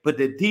way. But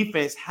the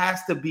defense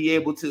has to be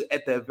able to,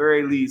 at the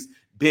very least,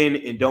 bend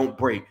and don't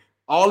break.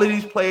 All of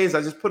these plays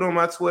I just put on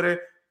my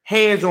Twitter,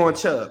 hands on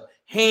Chubb,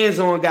 hands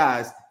on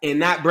guys, and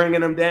not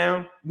bringing them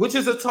down, which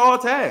is a tall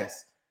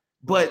task.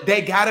 But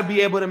they got to be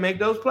able to make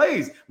those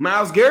plays.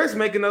 Myles Garrett's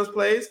making those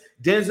plays.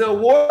 Denzel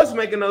Ward's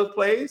making those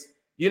plays.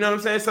 You know what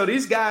I'm saying? So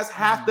these guys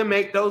have to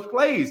make those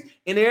plays,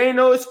 and there ain't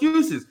no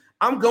excuses.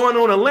 I'm going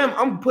on a limb.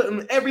 I'm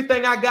putting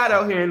everything I got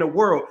out here in the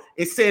world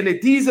and saying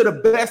that these are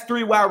the best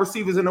 3 wide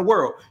receivers in the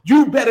world.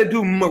 You better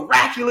do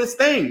miraculous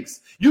things.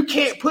 You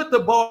can't put the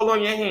ball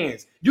on your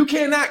hands. You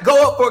cannot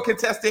go up for a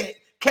contested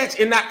catch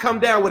and not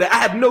come down with it. I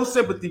have no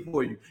sympathy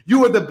for you.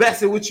 You are the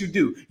best at what you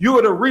do. You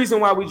are the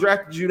reason why we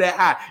drafted you that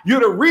high.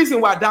 You're the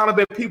reason why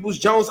Donovan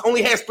Peoples-Jones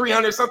only has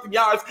 300-something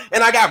yards,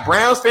 and I got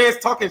Browns fans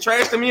talking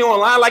trash to me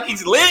online like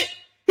he's lit.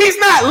 He's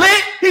not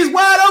lit. He's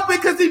wide open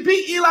because he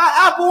beat Eli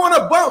Apple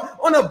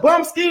on a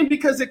bum scheme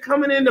because they're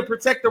coming in to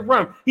protect the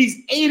run.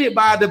 He's aided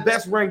by the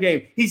best run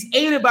game. He's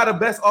aided by the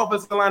best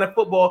offensive line of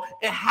football.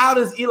 And how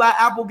does Eli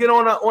Apple get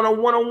on a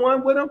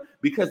one-on-one with him?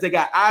 Because they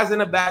got eyes in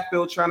the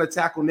backfield trying to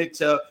tackle Nick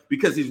Chubb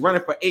because he's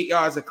running for 8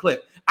 yards a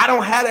clip. I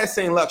don't have that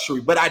same luxury,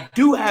 but I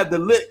do have the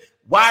lit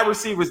wide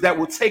receivers that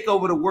will take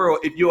over the world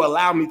if you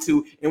allow me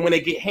to. And when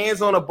they get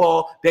hands on the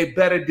ball, they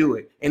better do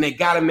it. And they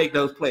got to make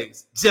those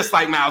plays, just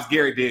like Myles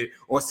Garrett did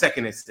on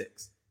 2nd and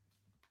 6.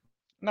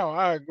 No,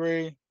 I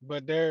agree.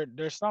 But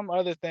there's some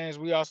other things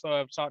we also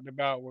have talked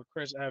about with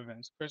Chris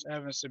Evans. Chris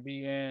Evans to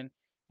be in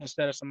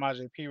instead of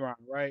Samaje Perine,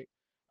 right?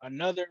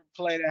 Another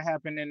play that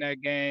happened in that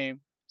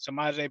game,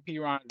 Samaje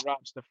Perine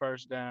drops the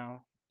first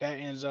down. That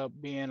ends up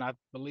being, I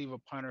believe, a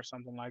punt or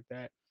something like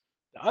that.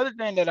 The other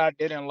thing that I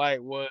didn't like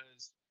was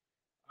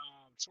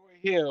Troy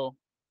Hill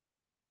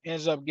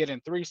ends up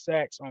getting 3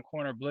 sacks on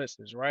corner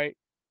blitzes, right?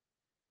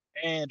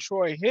 And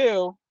Troy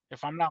Hill,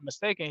 if I'm not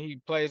mistaken, he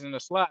plays in the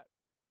slot,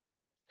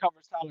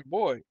 covers Tyler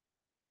Boyd.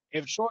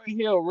 If Troy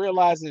Hill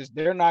realizes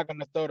they're not going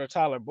to throw to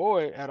Tyler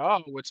Boyd at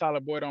all, with Tyler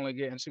Boyd only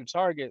getting 2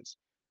 targets,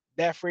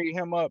 that freed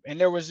him up. And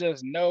there was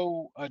just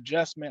no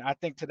adjustment, I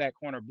think, to that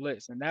corner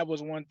blitz. And that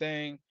was one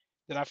thing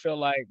that I feel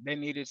like they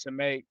needed to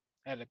make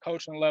at the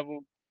coaching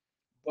level.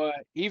 But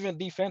even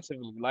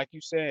defensively, like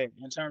you said,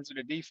 in terms of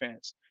the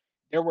defense,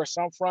 there were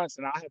some fronts,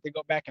 and I had to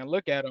go back and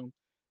look at them.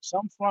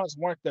 Some fronts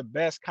weren't the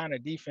best kind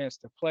of defense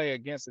to play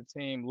against a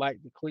team like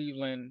the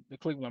Cleveland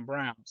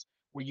Browns,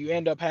 where you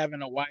end up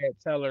having a Wyatt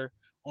Teller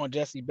on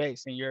Jesse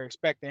Bates, and you're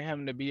expecting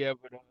him to be able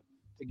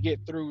to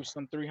get through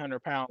some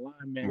 300-pound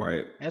linemen.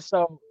 Right. And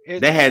so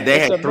they had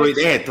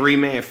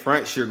 3-man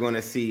fronts. You're going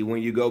to see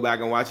when you go back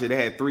and watch it.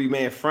 They had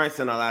 3-man fronts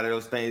and a lot of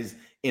those things.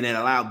 And it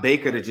allowed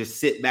Baker to just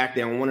sit back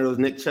there on one of those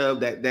Nick Chubb,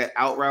 that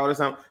out route or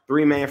something.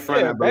 3-man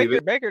front, I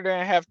believe. Baker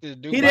didn't have to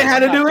do. He didn't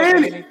have to do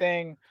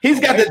anything.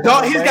 He's got the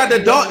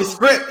Dalton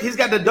script. He's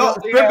got the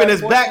Dalton script in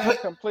his back.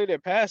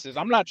 Completed passes.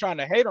 I'm not trying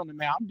to hate on the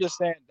man. I'm just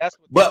saying that's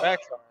what the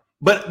facts are.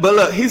 But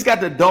look, he's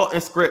got the Dalton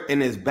script in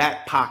his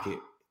back pocket.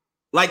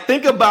 Like,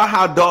 think about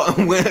how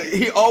Dalton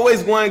he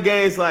always won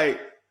games like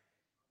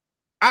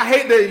I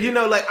hate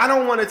that, like I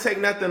don't want to take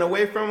nothing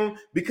away from him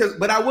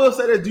but I will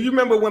say that. Do you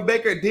remember when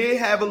Baker did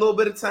have a little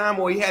bit of time,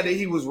 or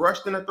he was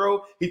rushed in the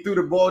throw, he threw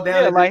the ball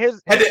down, Yeah, like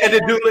his had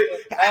to do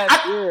it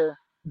last year.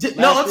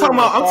 No, I'm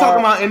talking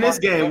about in this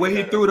game where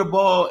he threw the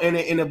ball and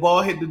the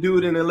ball hit the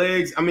dude in the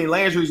legs. I mean,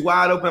 Landry's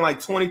wide open, like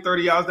 20,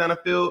 30 yards down the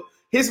field.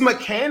 His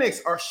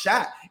mechanics are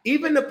shot.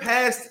 Even the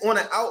pass on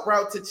an out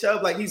route to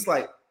Chubb, he's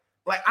like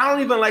I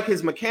don't even like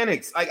his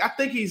mechanics. Like I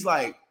think he's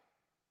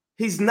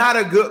not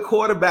a good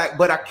quarterback,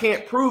 but I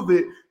can't prove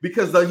it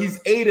because he's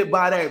aided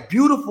by that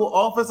beautiful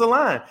offensive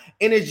line.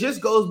 And it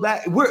just goes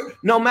back.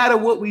 No matter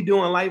what we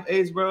do in life,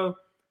 Ace, bro,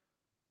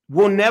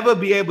 we'll never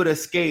be able to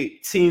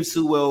escape Team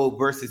Sewell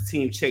versus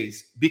Team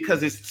Chase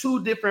because it's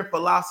two different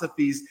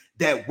philosophies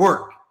that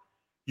work.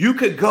 You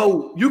could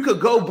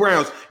go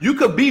Browns. You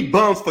could be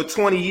bums for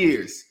 20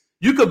 years.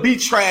 You could be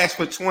trash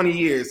for 20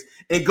 years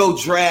and go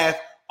draft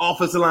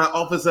offensive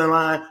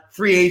line,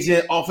 free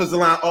agent, offensive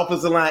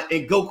line,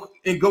 and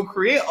go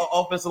create an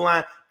offensive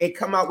line and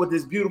come out with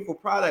this beautiful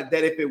product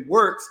that if it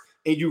works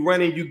and you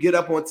run and you get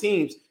up on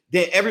teams,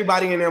 then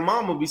everybody and their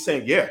mom will be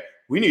saying, yeah,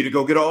 we need to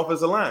go get an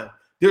offensive line.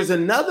 There's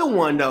another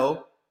one,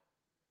 though,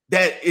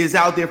 that is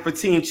out there for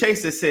Team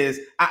Chase that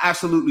says, I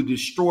absolutely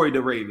destroyed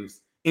the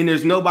Ravens, and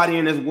there's nobody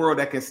in this world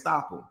that can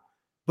stop them.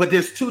 But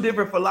there's two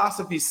different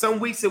philosophies. Some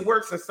weeks it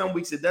works and some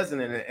weeks it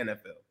doesn't in the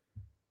NFL.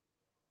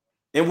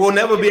 And we'll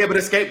never be able to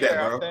escape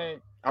that, bro.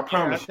 I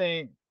promise. I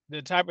think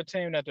the type of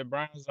team that the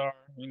Browns are,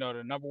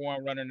 the number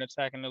one running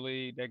attack in the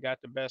league, they got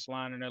the best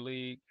line in the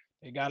league.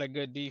 They got a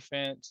good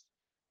defense.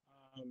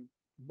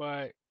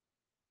 But,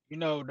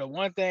 the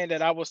one thing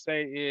that I will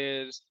say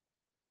is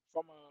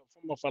from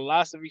a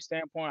philosophy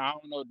standpoint, I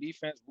don't know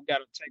defense. We got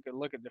to take a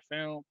look at the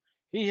film.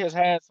 He has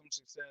had some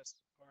success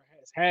or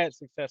has had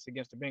success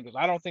against the Bengals.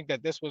 I don't think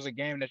that this was a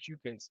game that you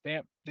could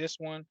stamp this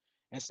one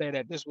and say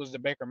that this was the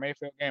Baker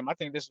Mayfield game. I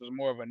think this was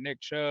more of a Nick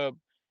Chubb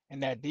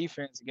and that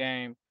defense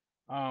game,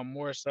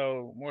 more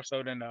so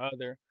than the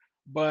other.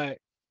 But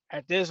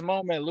at this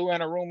moment, Lou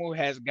Anarumo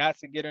has got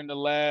to get in the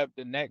lab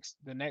the next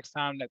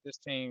time that this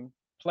team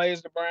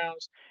plays the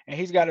Browns, and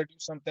he's got to do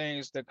some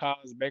things to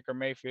cause Baker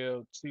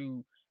Mayfield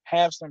to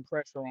have some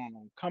pressure on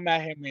him, come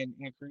at him in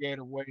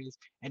creative ways,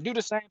 and do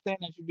the same thing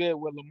that you did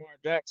with Lamar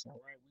Jackson,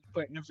 right?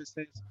 We put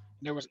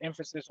there was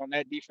emphasis on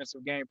that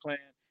defensive game plan.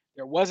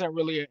 There wasn't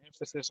really an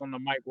emphasis on the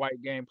Mike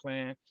White game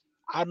plan.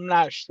 I'm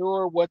not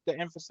sure what the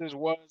emphasis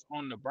was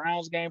on the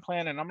Browns game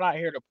plan, and I'm not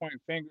here to point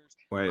fingers.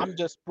 Right. I'm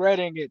just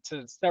spreading it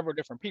to several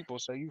different people.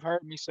 So you've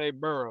heard me say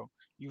Burrow.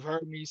 You've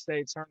heard me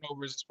say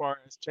turnovers as far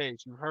as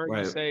Chase. You've heard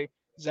me say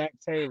Zach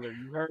Taylor.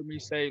 You heard me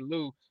say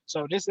Lou.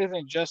 So this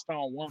isn't just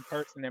on one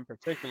person in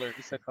particular.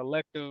 It's a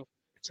collective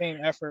team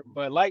effort.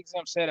 But like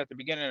Zim said at the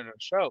beginning of the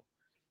show,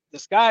 the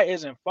sky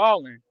isn't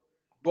falling,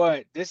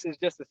 but this is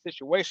just a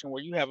situation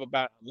where you have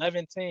about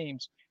 11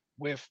 teams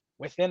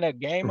within a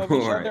game of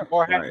each other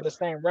or having the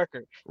same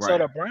record. So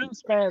the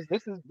Browns fans,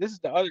 this is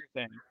the other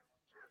thing.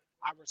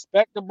 I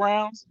respect the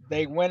Browns.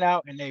 They went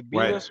out and they beat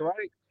us,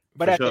 right?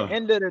 But at the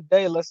end of the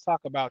day, let's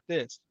talk about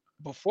this.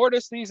 Before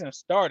the season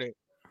started,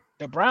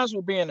 the Browns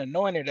were being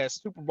anointed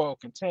as Super Bowl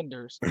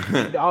contenders.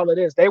 And all of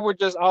this. They were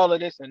just all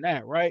of this and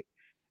that, right?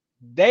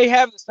 They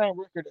have the same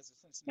record as the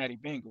Cincinnati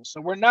Bengals.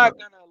 So we're not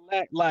going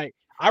to let,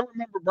 I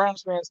remember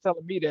Browns fans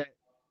telling me that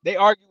they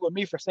argued with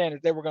me for saying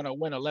that they were going to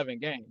win 11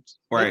 games.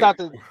 They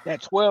thought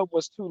that 12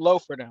 was too low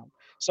for them.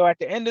 So at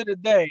the end of the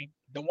day,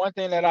 the one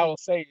thing that I will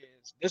say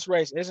is this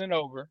race isn't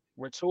over.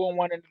 We're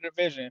 2-1 in the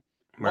division.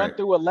 1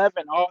 through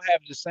 11 all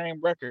have the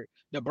same record.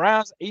 The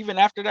Browns, even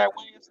after that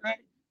win yesterday,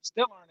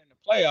 still aren't in the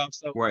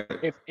playoffs. So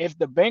if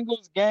the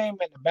Bengals game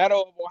and the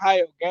Battle of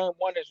Ohio game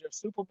 1 is your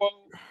Super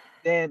Bowl,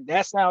 then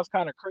that sounds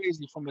kind of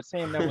crazy from a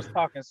team that was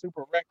talking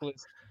super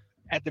reckless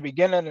at the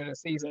beginning of the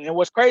season. And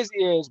what's crazy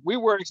is we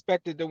were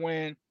expected to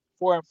win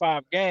 4 and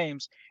 5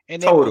 games,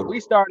 and then when we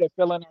started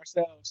feeling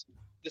ourselves,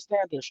 the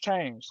standards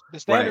changed. The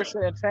standards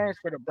shouldn't change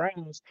for the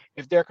Browns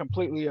if they're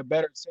completely a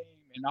better team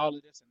and all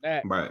of this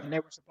and that. And they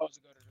were supposed to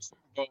go to the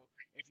Super Bowl.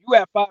 If you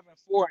have 5 and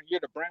 4 and you're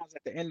the Browns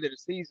at the end of the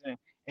season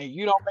and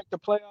you don't make the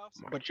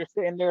playoffs, but you're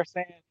sitting there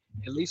saying,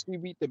 at least we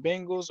beat the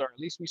Bengals or at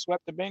least we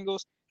swept the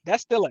Bengals,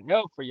 that's still a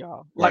L for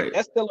y'all. Like,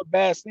 that's still a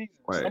bad season.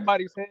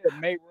 Somebody's head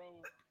may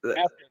roll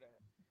after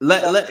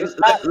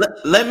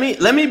that.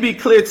 Let me be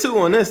clear too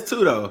on this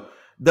too though.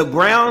 The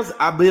Browns,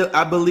 I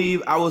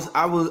believe I was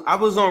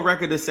on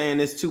record as saying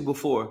this too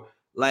before.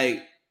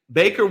 Like,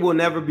 Baker will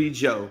never be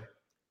Joe,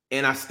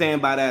 and I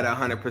stand by that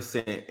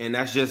 100%. And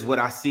that's just what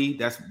I see.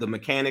 That's the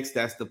mechanics.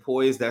 That's the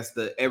poise. That's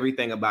the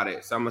everything about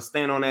it. So I'm gonna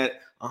stand on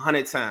that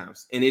 100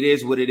 times. And it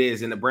is what it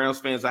is. And the Browns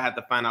fans, I have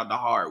to find out the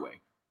hard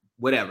way.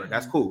 Whatever.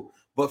 That's cool.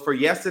 But for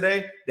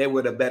yesterday, they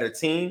were the better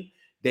team.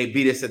 They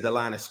beat us at the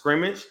line of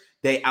scrimmage.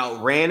 They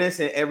outran us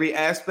in every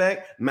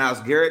aspect. Myles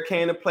Garrett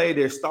came to play.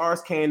 Their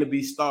stars came to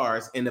be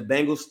stars. And the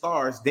Bengals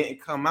stars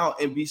didn't come out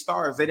and be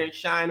stars. They didn't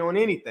shine on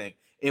anything.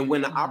 And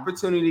when the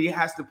opportunity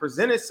has to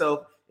present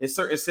itself in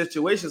certain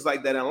situations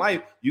like that in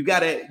life, you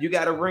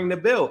gotta ring the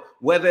bell.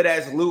 Whether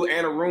that's Lou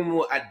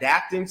Anarumo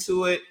adapting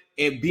to it,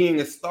 and being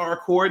a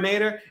star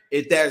coordinator,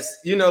 if that's,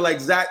 like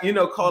Zach,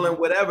 calling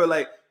whatever,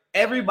 like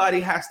everybody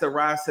has to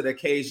rise to the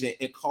occasion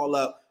and call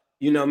up,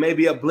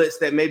 maybe a blitz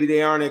that maybe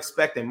they aren't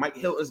expecting. Mike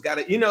Hilton's got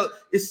it.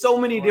 It's so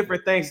many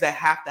different things that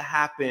have to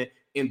happen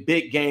in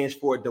big games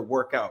for it to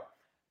work out.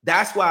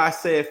 That's why I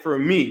said for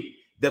me,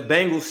 the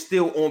Bengals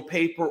still on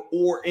paper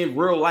or in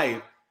real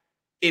life,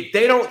 if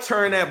they don't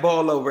turn that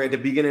ball over at the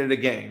beginning of the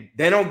game,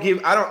 I'm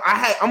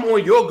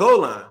on your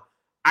goal line.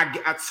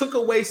 I took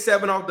away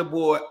 7 off the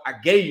board. I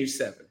gave you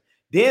 7.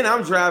 Then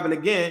I'm driving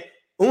again.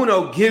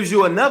 Uno gives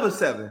you another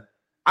 7.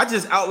 I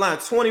just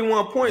outlined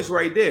 21 points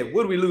right there.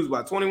 What do we lose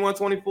by?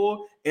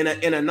 21-24 in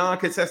a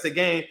non-contested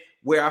game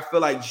where I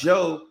feel like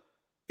Joe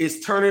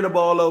is turning the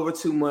ball over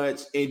too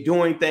much and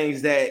doing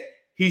things that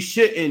he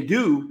shouldn't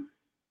do.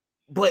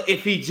 But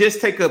if he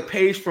just take a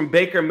page from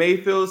Baker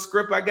Mayfield's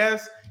script, I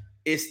guess,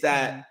 it's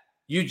that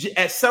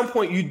at some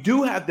point you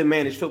do have to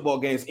manage football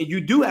games and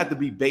you do have to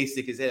be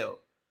basic as hell.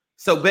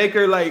 So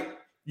Baker, like,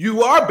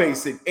 you are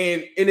basic,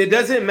 and it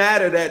doesn't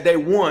matter that they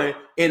won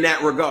in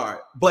that regard.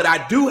 But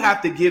I do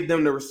have to give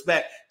them the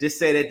respect to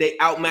say that they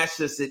outmatched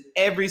us at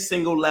every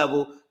single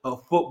level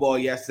of football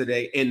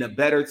yesterday, and the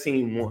better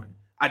team won.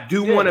 I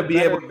do want to be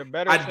able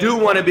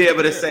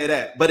to say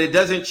that, but it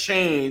doesn't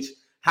change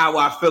how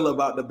I feel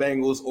about the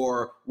Bengals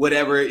or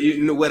whatever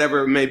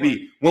it may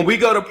be. When we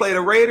go to play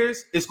the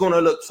Raiders, it's going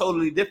to look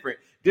totally different.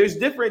 There's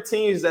different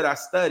teams that I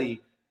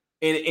study,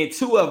 and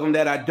 2 of them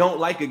that I don't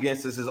like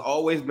against us has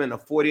always been the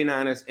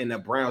 49ers and the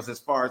Browns as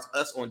far as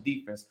us on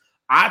defense.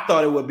 I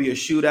thought it would be a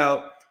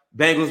shootout.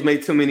 Bengals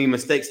made too many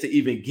mistakes to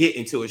even get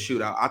into a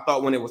shootout. I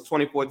thought when it was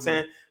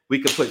 24-10, we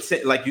could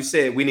put, like you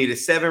said, we needed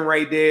 7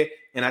 right there,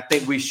 and I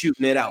think we're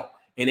shooting it out.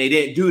 And they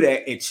didn't do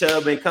that, and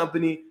Chubb and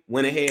company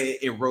went ahead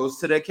and rose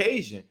to the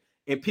occasion.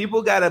 And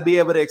people got to be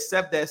able to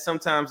accept that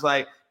sometimes,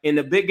 like in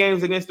the big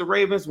games against the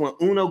Ravens, when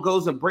Uno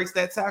goes and breaks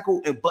that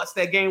tackle and busts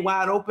that game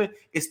wide open,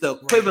 it's the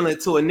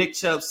equivalent to a Nick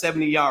Chubb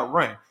 70-yard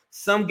run.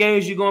 Some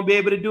games you're going to be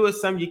able to do it,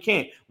 some you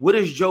can't. What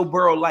is Joe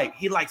Burrow like?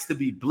 He likes to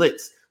be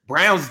blitzed.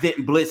 Browns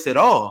didn't blitz at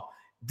all.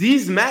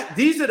 These are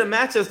the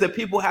matchups that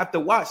people have to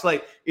watch.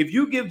 Like, if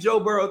you give Joe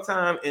Burrow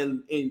time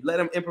and let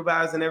him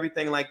improvise and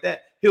everything like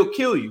that, he'll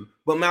kill you.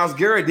 But Myles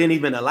Garrett didn't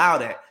even allow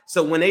that.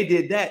 So when they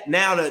did that,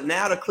 now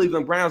the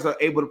Cleveland Browns are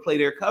able to play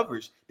their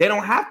coverage. They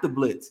don't have to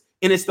blitz.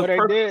 And it's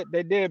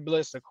they did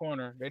blitz the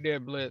corner. They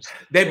did blitz.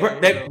 They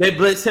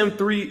blitzed him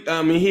 3.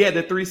 I mean, he had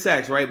the 3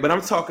 sacks, right? But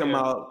I'm talking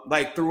about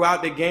like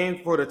throughout the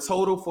game for the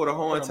total for the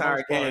whole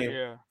entire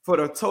game. For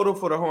the total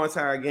for the whole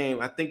entire game,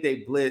 I think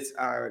they blitzed.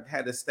 I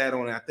had the stat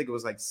on it. I think it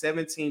was like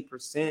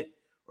 17%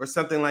 or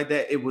something like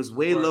that. It was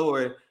way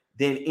lower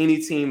than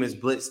any team has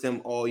blitzed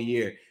them all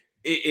year,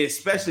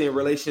 especially in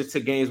relation to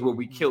games where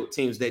we killed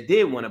teams that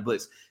did want to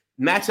blitz.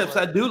 Matchups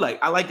I do like.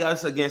 I like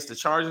us against the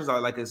Chargers. I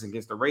like us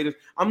against the Raiders.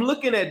 I'm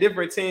looking at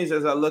different teams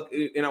as I look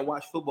and I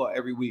watch football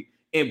every week.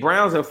 And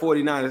Browns and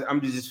 49ers, I'm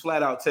just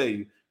flat out tell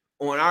you,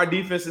 on our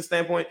defensive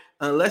standpoint,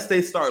 unless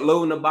they start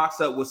loading the box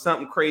up with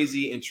something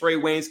crazy and Trey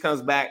Waynes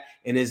comes back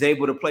and is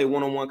able to play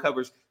one-on-one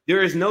coverage,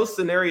 there is no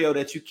scenario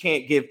that you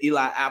can't give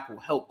Eli Apple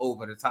help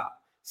over the top.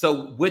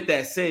 So with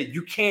that said,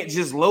 you can't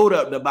just load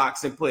up the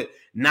box and put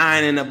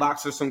 9 in the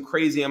box or some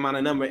crazy amount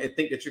of number and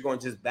think that you're going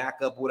to just back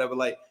up whatever,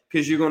 like,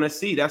 because you're going to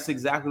see that's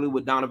exactly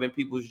what Donovan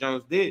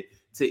Peoples-Jones did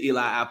to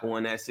Eli Apple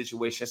in that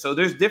situation. So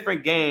there's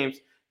different games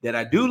that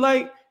I do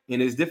like,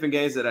 and there's different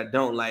games that I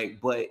don't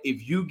like. But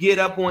if you get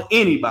up on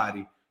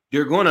anybody,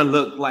 they're going to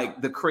look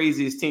like the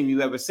craziest team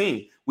you've ever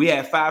seen. We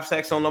had 5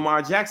 sacks on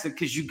Lamar Jackson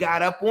because you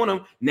got up on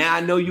him. Now I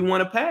know you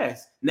want to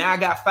pass. Now I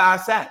got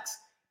 5 sacks.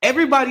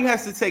 Everybody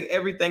has to take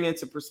everything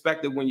into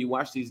perspective when you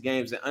watch these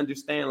games and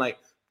understand, like,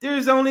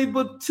 there's only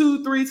but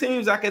 2-3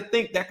 teams I could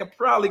think that could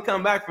probably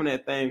come back from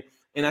that thing.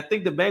 And I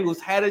think the Bengals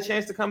had a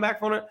chance to come back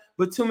from it,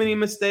 but too many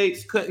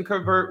mistakes, couldn't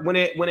convert when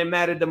it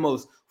mattered the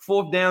most.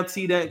 4th down,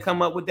 T didn't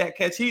come up with that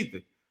catch either.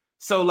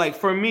 So, like,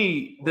 for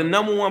me, the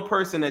number one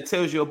person that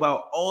tells you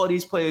about all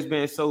these players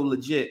being so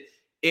legit,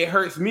 it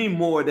hurts me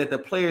more that the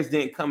players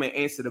didn't come and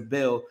answer the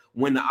bell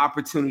when the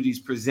opportunities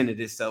presented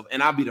itself.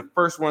 And I'll be the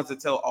first ones to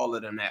tell all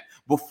of them that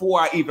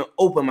before I even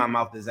open my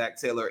mouth to Zach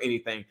Taylor or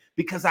anything,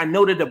 because I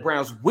know that the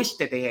Browns wish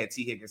that they had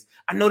T. Higgins.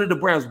 I know that the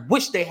Browns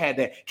wish they had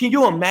that. Can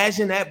you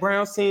imagine that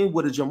Browns team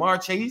with a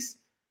Jamar Chase?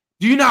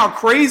 Do you know how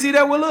crazy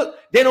that would look?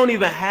 They don't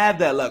even have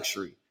that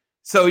luxury.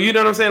 So you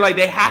know what I'm saying? Like,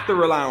 they have to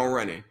rely on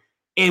running.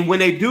 And when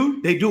they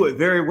do it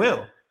very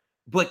well.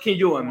 But can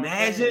you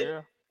imagine?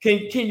 Yeah.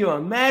 Can you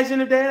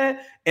imagine if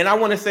that? And I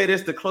want to say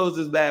this to close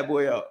this bad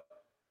boy up.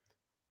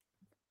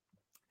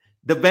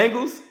 The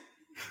Bengals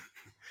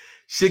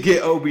should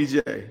get OBJ.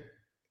 And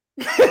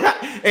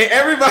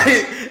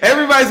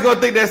everybody's going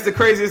to think that's the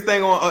craziest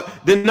thing on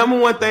the number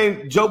one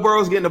thing. Joe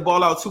Burrow's getting the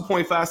ball out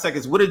 2.5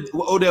 seconds. What did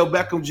Odell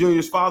Beckham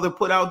Jr.'s father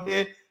put out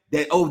there?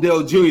 That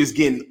Odell Jr. is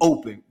getting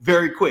open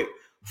very quick.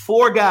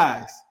 4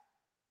 guys,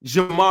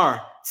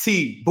 Jamar,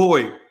 T,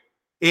 Boyd,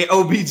 and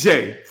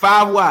OBJ,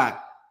 5 wide.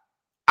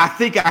 I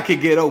think I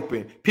could get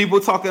open. People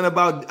talking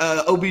about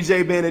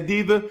OBJ being a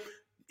diva.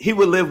 He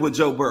would live with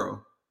Joe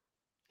Burrow.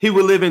 he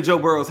would live in Joe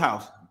Burrow's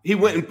house. He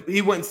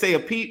wouldn't say a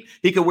peep.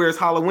 He could wear his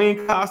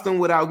Halloween costume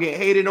without getting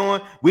hated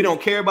on. We don't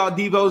care about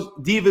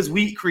divas.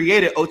 We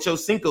created Ocho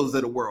Cincos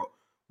of the world.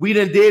 We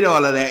done did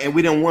all of that, and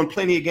we done won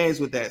plenty of games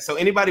with that. So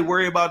anybody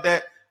worry about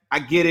that, I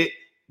get it.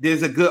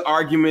 There's a good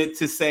argument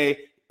to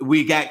say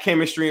we got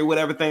chemistry and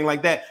whatever thing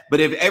like that. But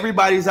if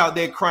everybody's out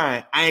there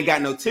crying, I ain't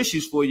got no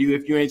tissues for you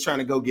if you ain't trying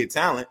to go get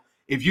talent.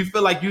 If you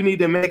feel like you need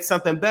to make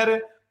something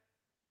better,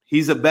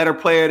 he's a better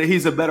player.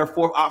 He's a better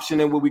fourth option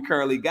than what we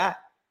currently got.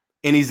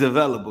 And he's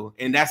available.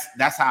 And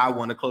that's how I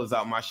want to close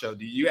out my show.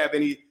 Do you have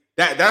any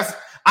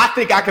I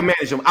think I can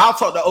manage him. I'll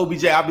talk to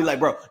OBJ. I'll be like,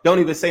 bro, don't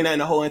even say nothing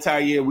the whole entire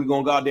year. We're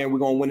going to go out there and we're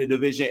going to win the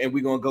division and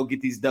we're going to go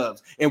get these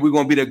dubs. And we're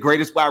going to be the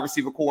greatest wide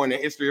receiver core in the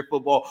history of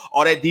football.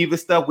 All that diva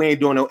stuff, we ain't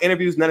doing no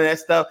interviews, none of that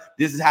stuff.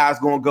 This is how it's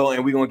going to go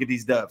and we're going to get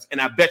these dubs. And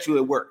I bet you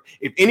it worked.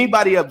 If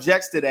anybody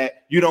objects to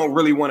that, you don't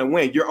really want to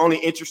win. You're only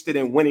interested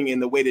in winning in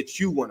the way that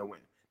you want to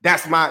win.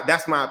 That's my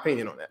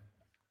opinion on that.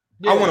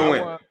 Yeah, I want to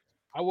win.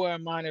 I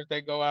wouldn't mind if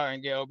they go out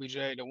and get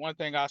OBJ. The one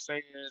thing I say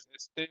is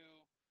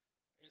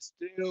it's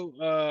still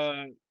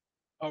a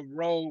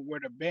road where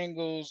the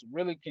Bengals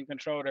really can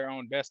control their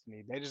own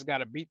destiny. They just got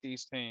to beat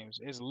these teams.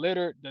 It's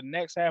littered. The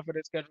next half of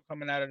the schedule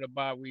coming out of the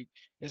bye week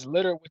is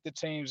littered with the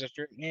teams that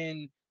you're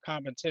in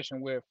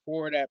competition with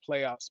for that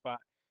playoff spot.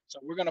 So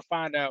we're going to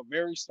find out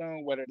very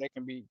soon whether they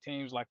can beat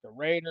teams like the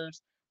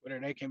Raiders, whether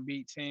they can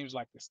beat teams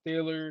like the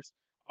Steelers,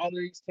 all of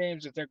these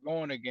teams that they're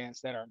going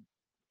against that are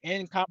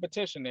in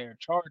competition there,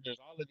 Chargers,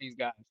 all of these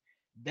guys.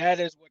 That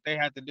is what they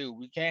have to do.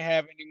 We can't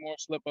have any more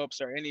slip-ups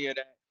or any of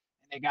that.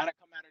 And they got to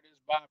come out of this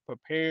bye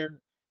prepared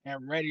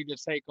and ready to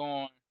take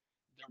on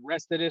the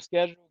rest of this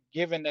schedule,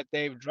 given that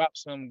they've dropped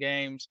some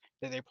games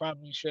that they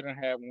probably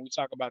shouldn't have when we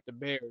talk about the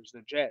Bears,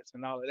 the Jets,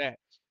 and all of that.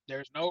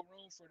 There's no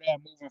room for that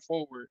moving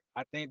forward.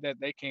 I think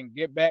that they can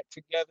get back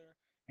together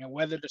and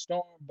weather the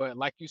storm. But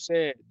like you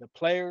said, the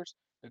players,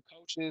 the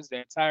coaches, the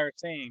entire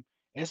team,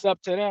 it's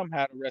up to them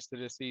how the rest of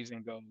the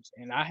season goes.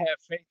 And I have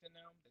faith in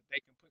them that they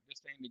can put this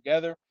thing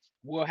together.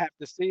 We'll have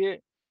to see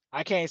it.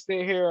 I can't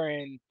sit here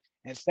and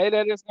say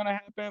that it's going to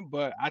happen,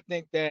 but I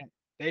think that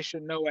they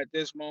should know at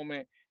this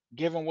moment,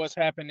 given what's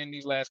happened in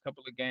these last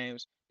couple of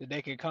games, that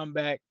they can come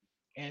back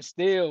and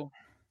still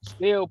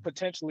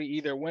potentially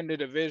either win the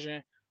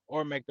division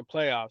or make the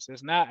playoffs.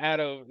 It's not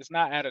out of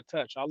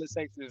touch. All it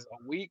takes is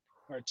a week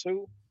or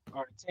two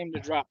or a team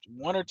to drop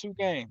one or two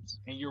games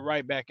and you're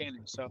right back in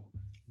it. So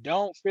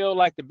don't feel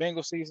like the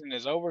Bengals season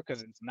is over,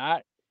 because it's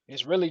not.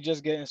 It's really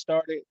just getting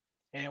started.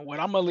 And what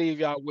I'm going to leave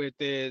y'all with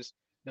is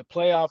the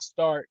playoffs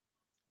start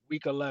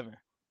week 11.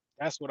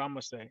 That's what I'm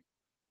going to say.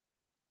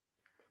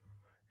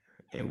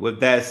 And with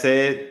that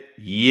said,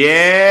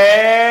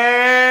 yes,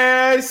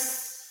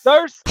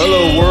 sir.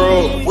 Hello,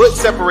 world. What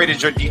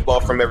separated your deep ball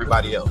from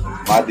everybody else?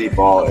 My deep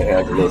ball, it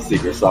has a little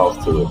secret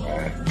sauce to it,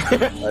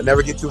 man.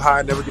 Never get too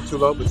high, never get too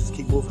low, but just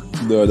keep moving.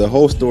 The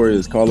whole story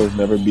is Carlos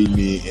never beat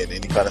me in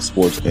any kind of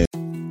sports game.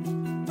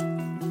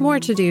 More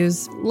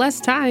to-dos, less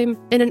time,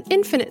 and an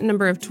infinite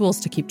number of tools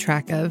to keep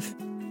track of.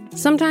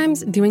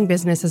 Sometimes doing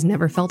business has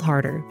never felt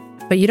harder,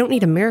 but you don't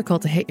need a miracle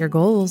to hit your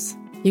goals.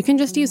 You can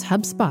just use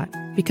HubSpot,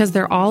 because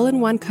their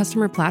all-in-one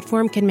customer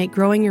platform can make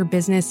growing your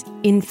business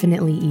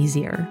infinitely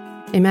easier.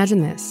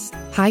 Imagine this: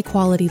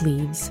 high-quality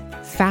leads,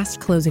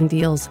 fast closing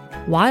deals,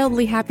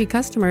 wildly happy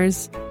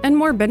customers, and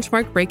more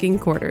benchmark-breaking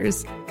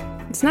quarters.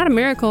 It's not a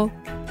miracle,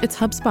 it's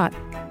HubSpot.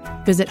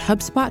 Visit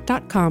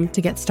HubSpot.com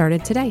to get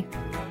started today.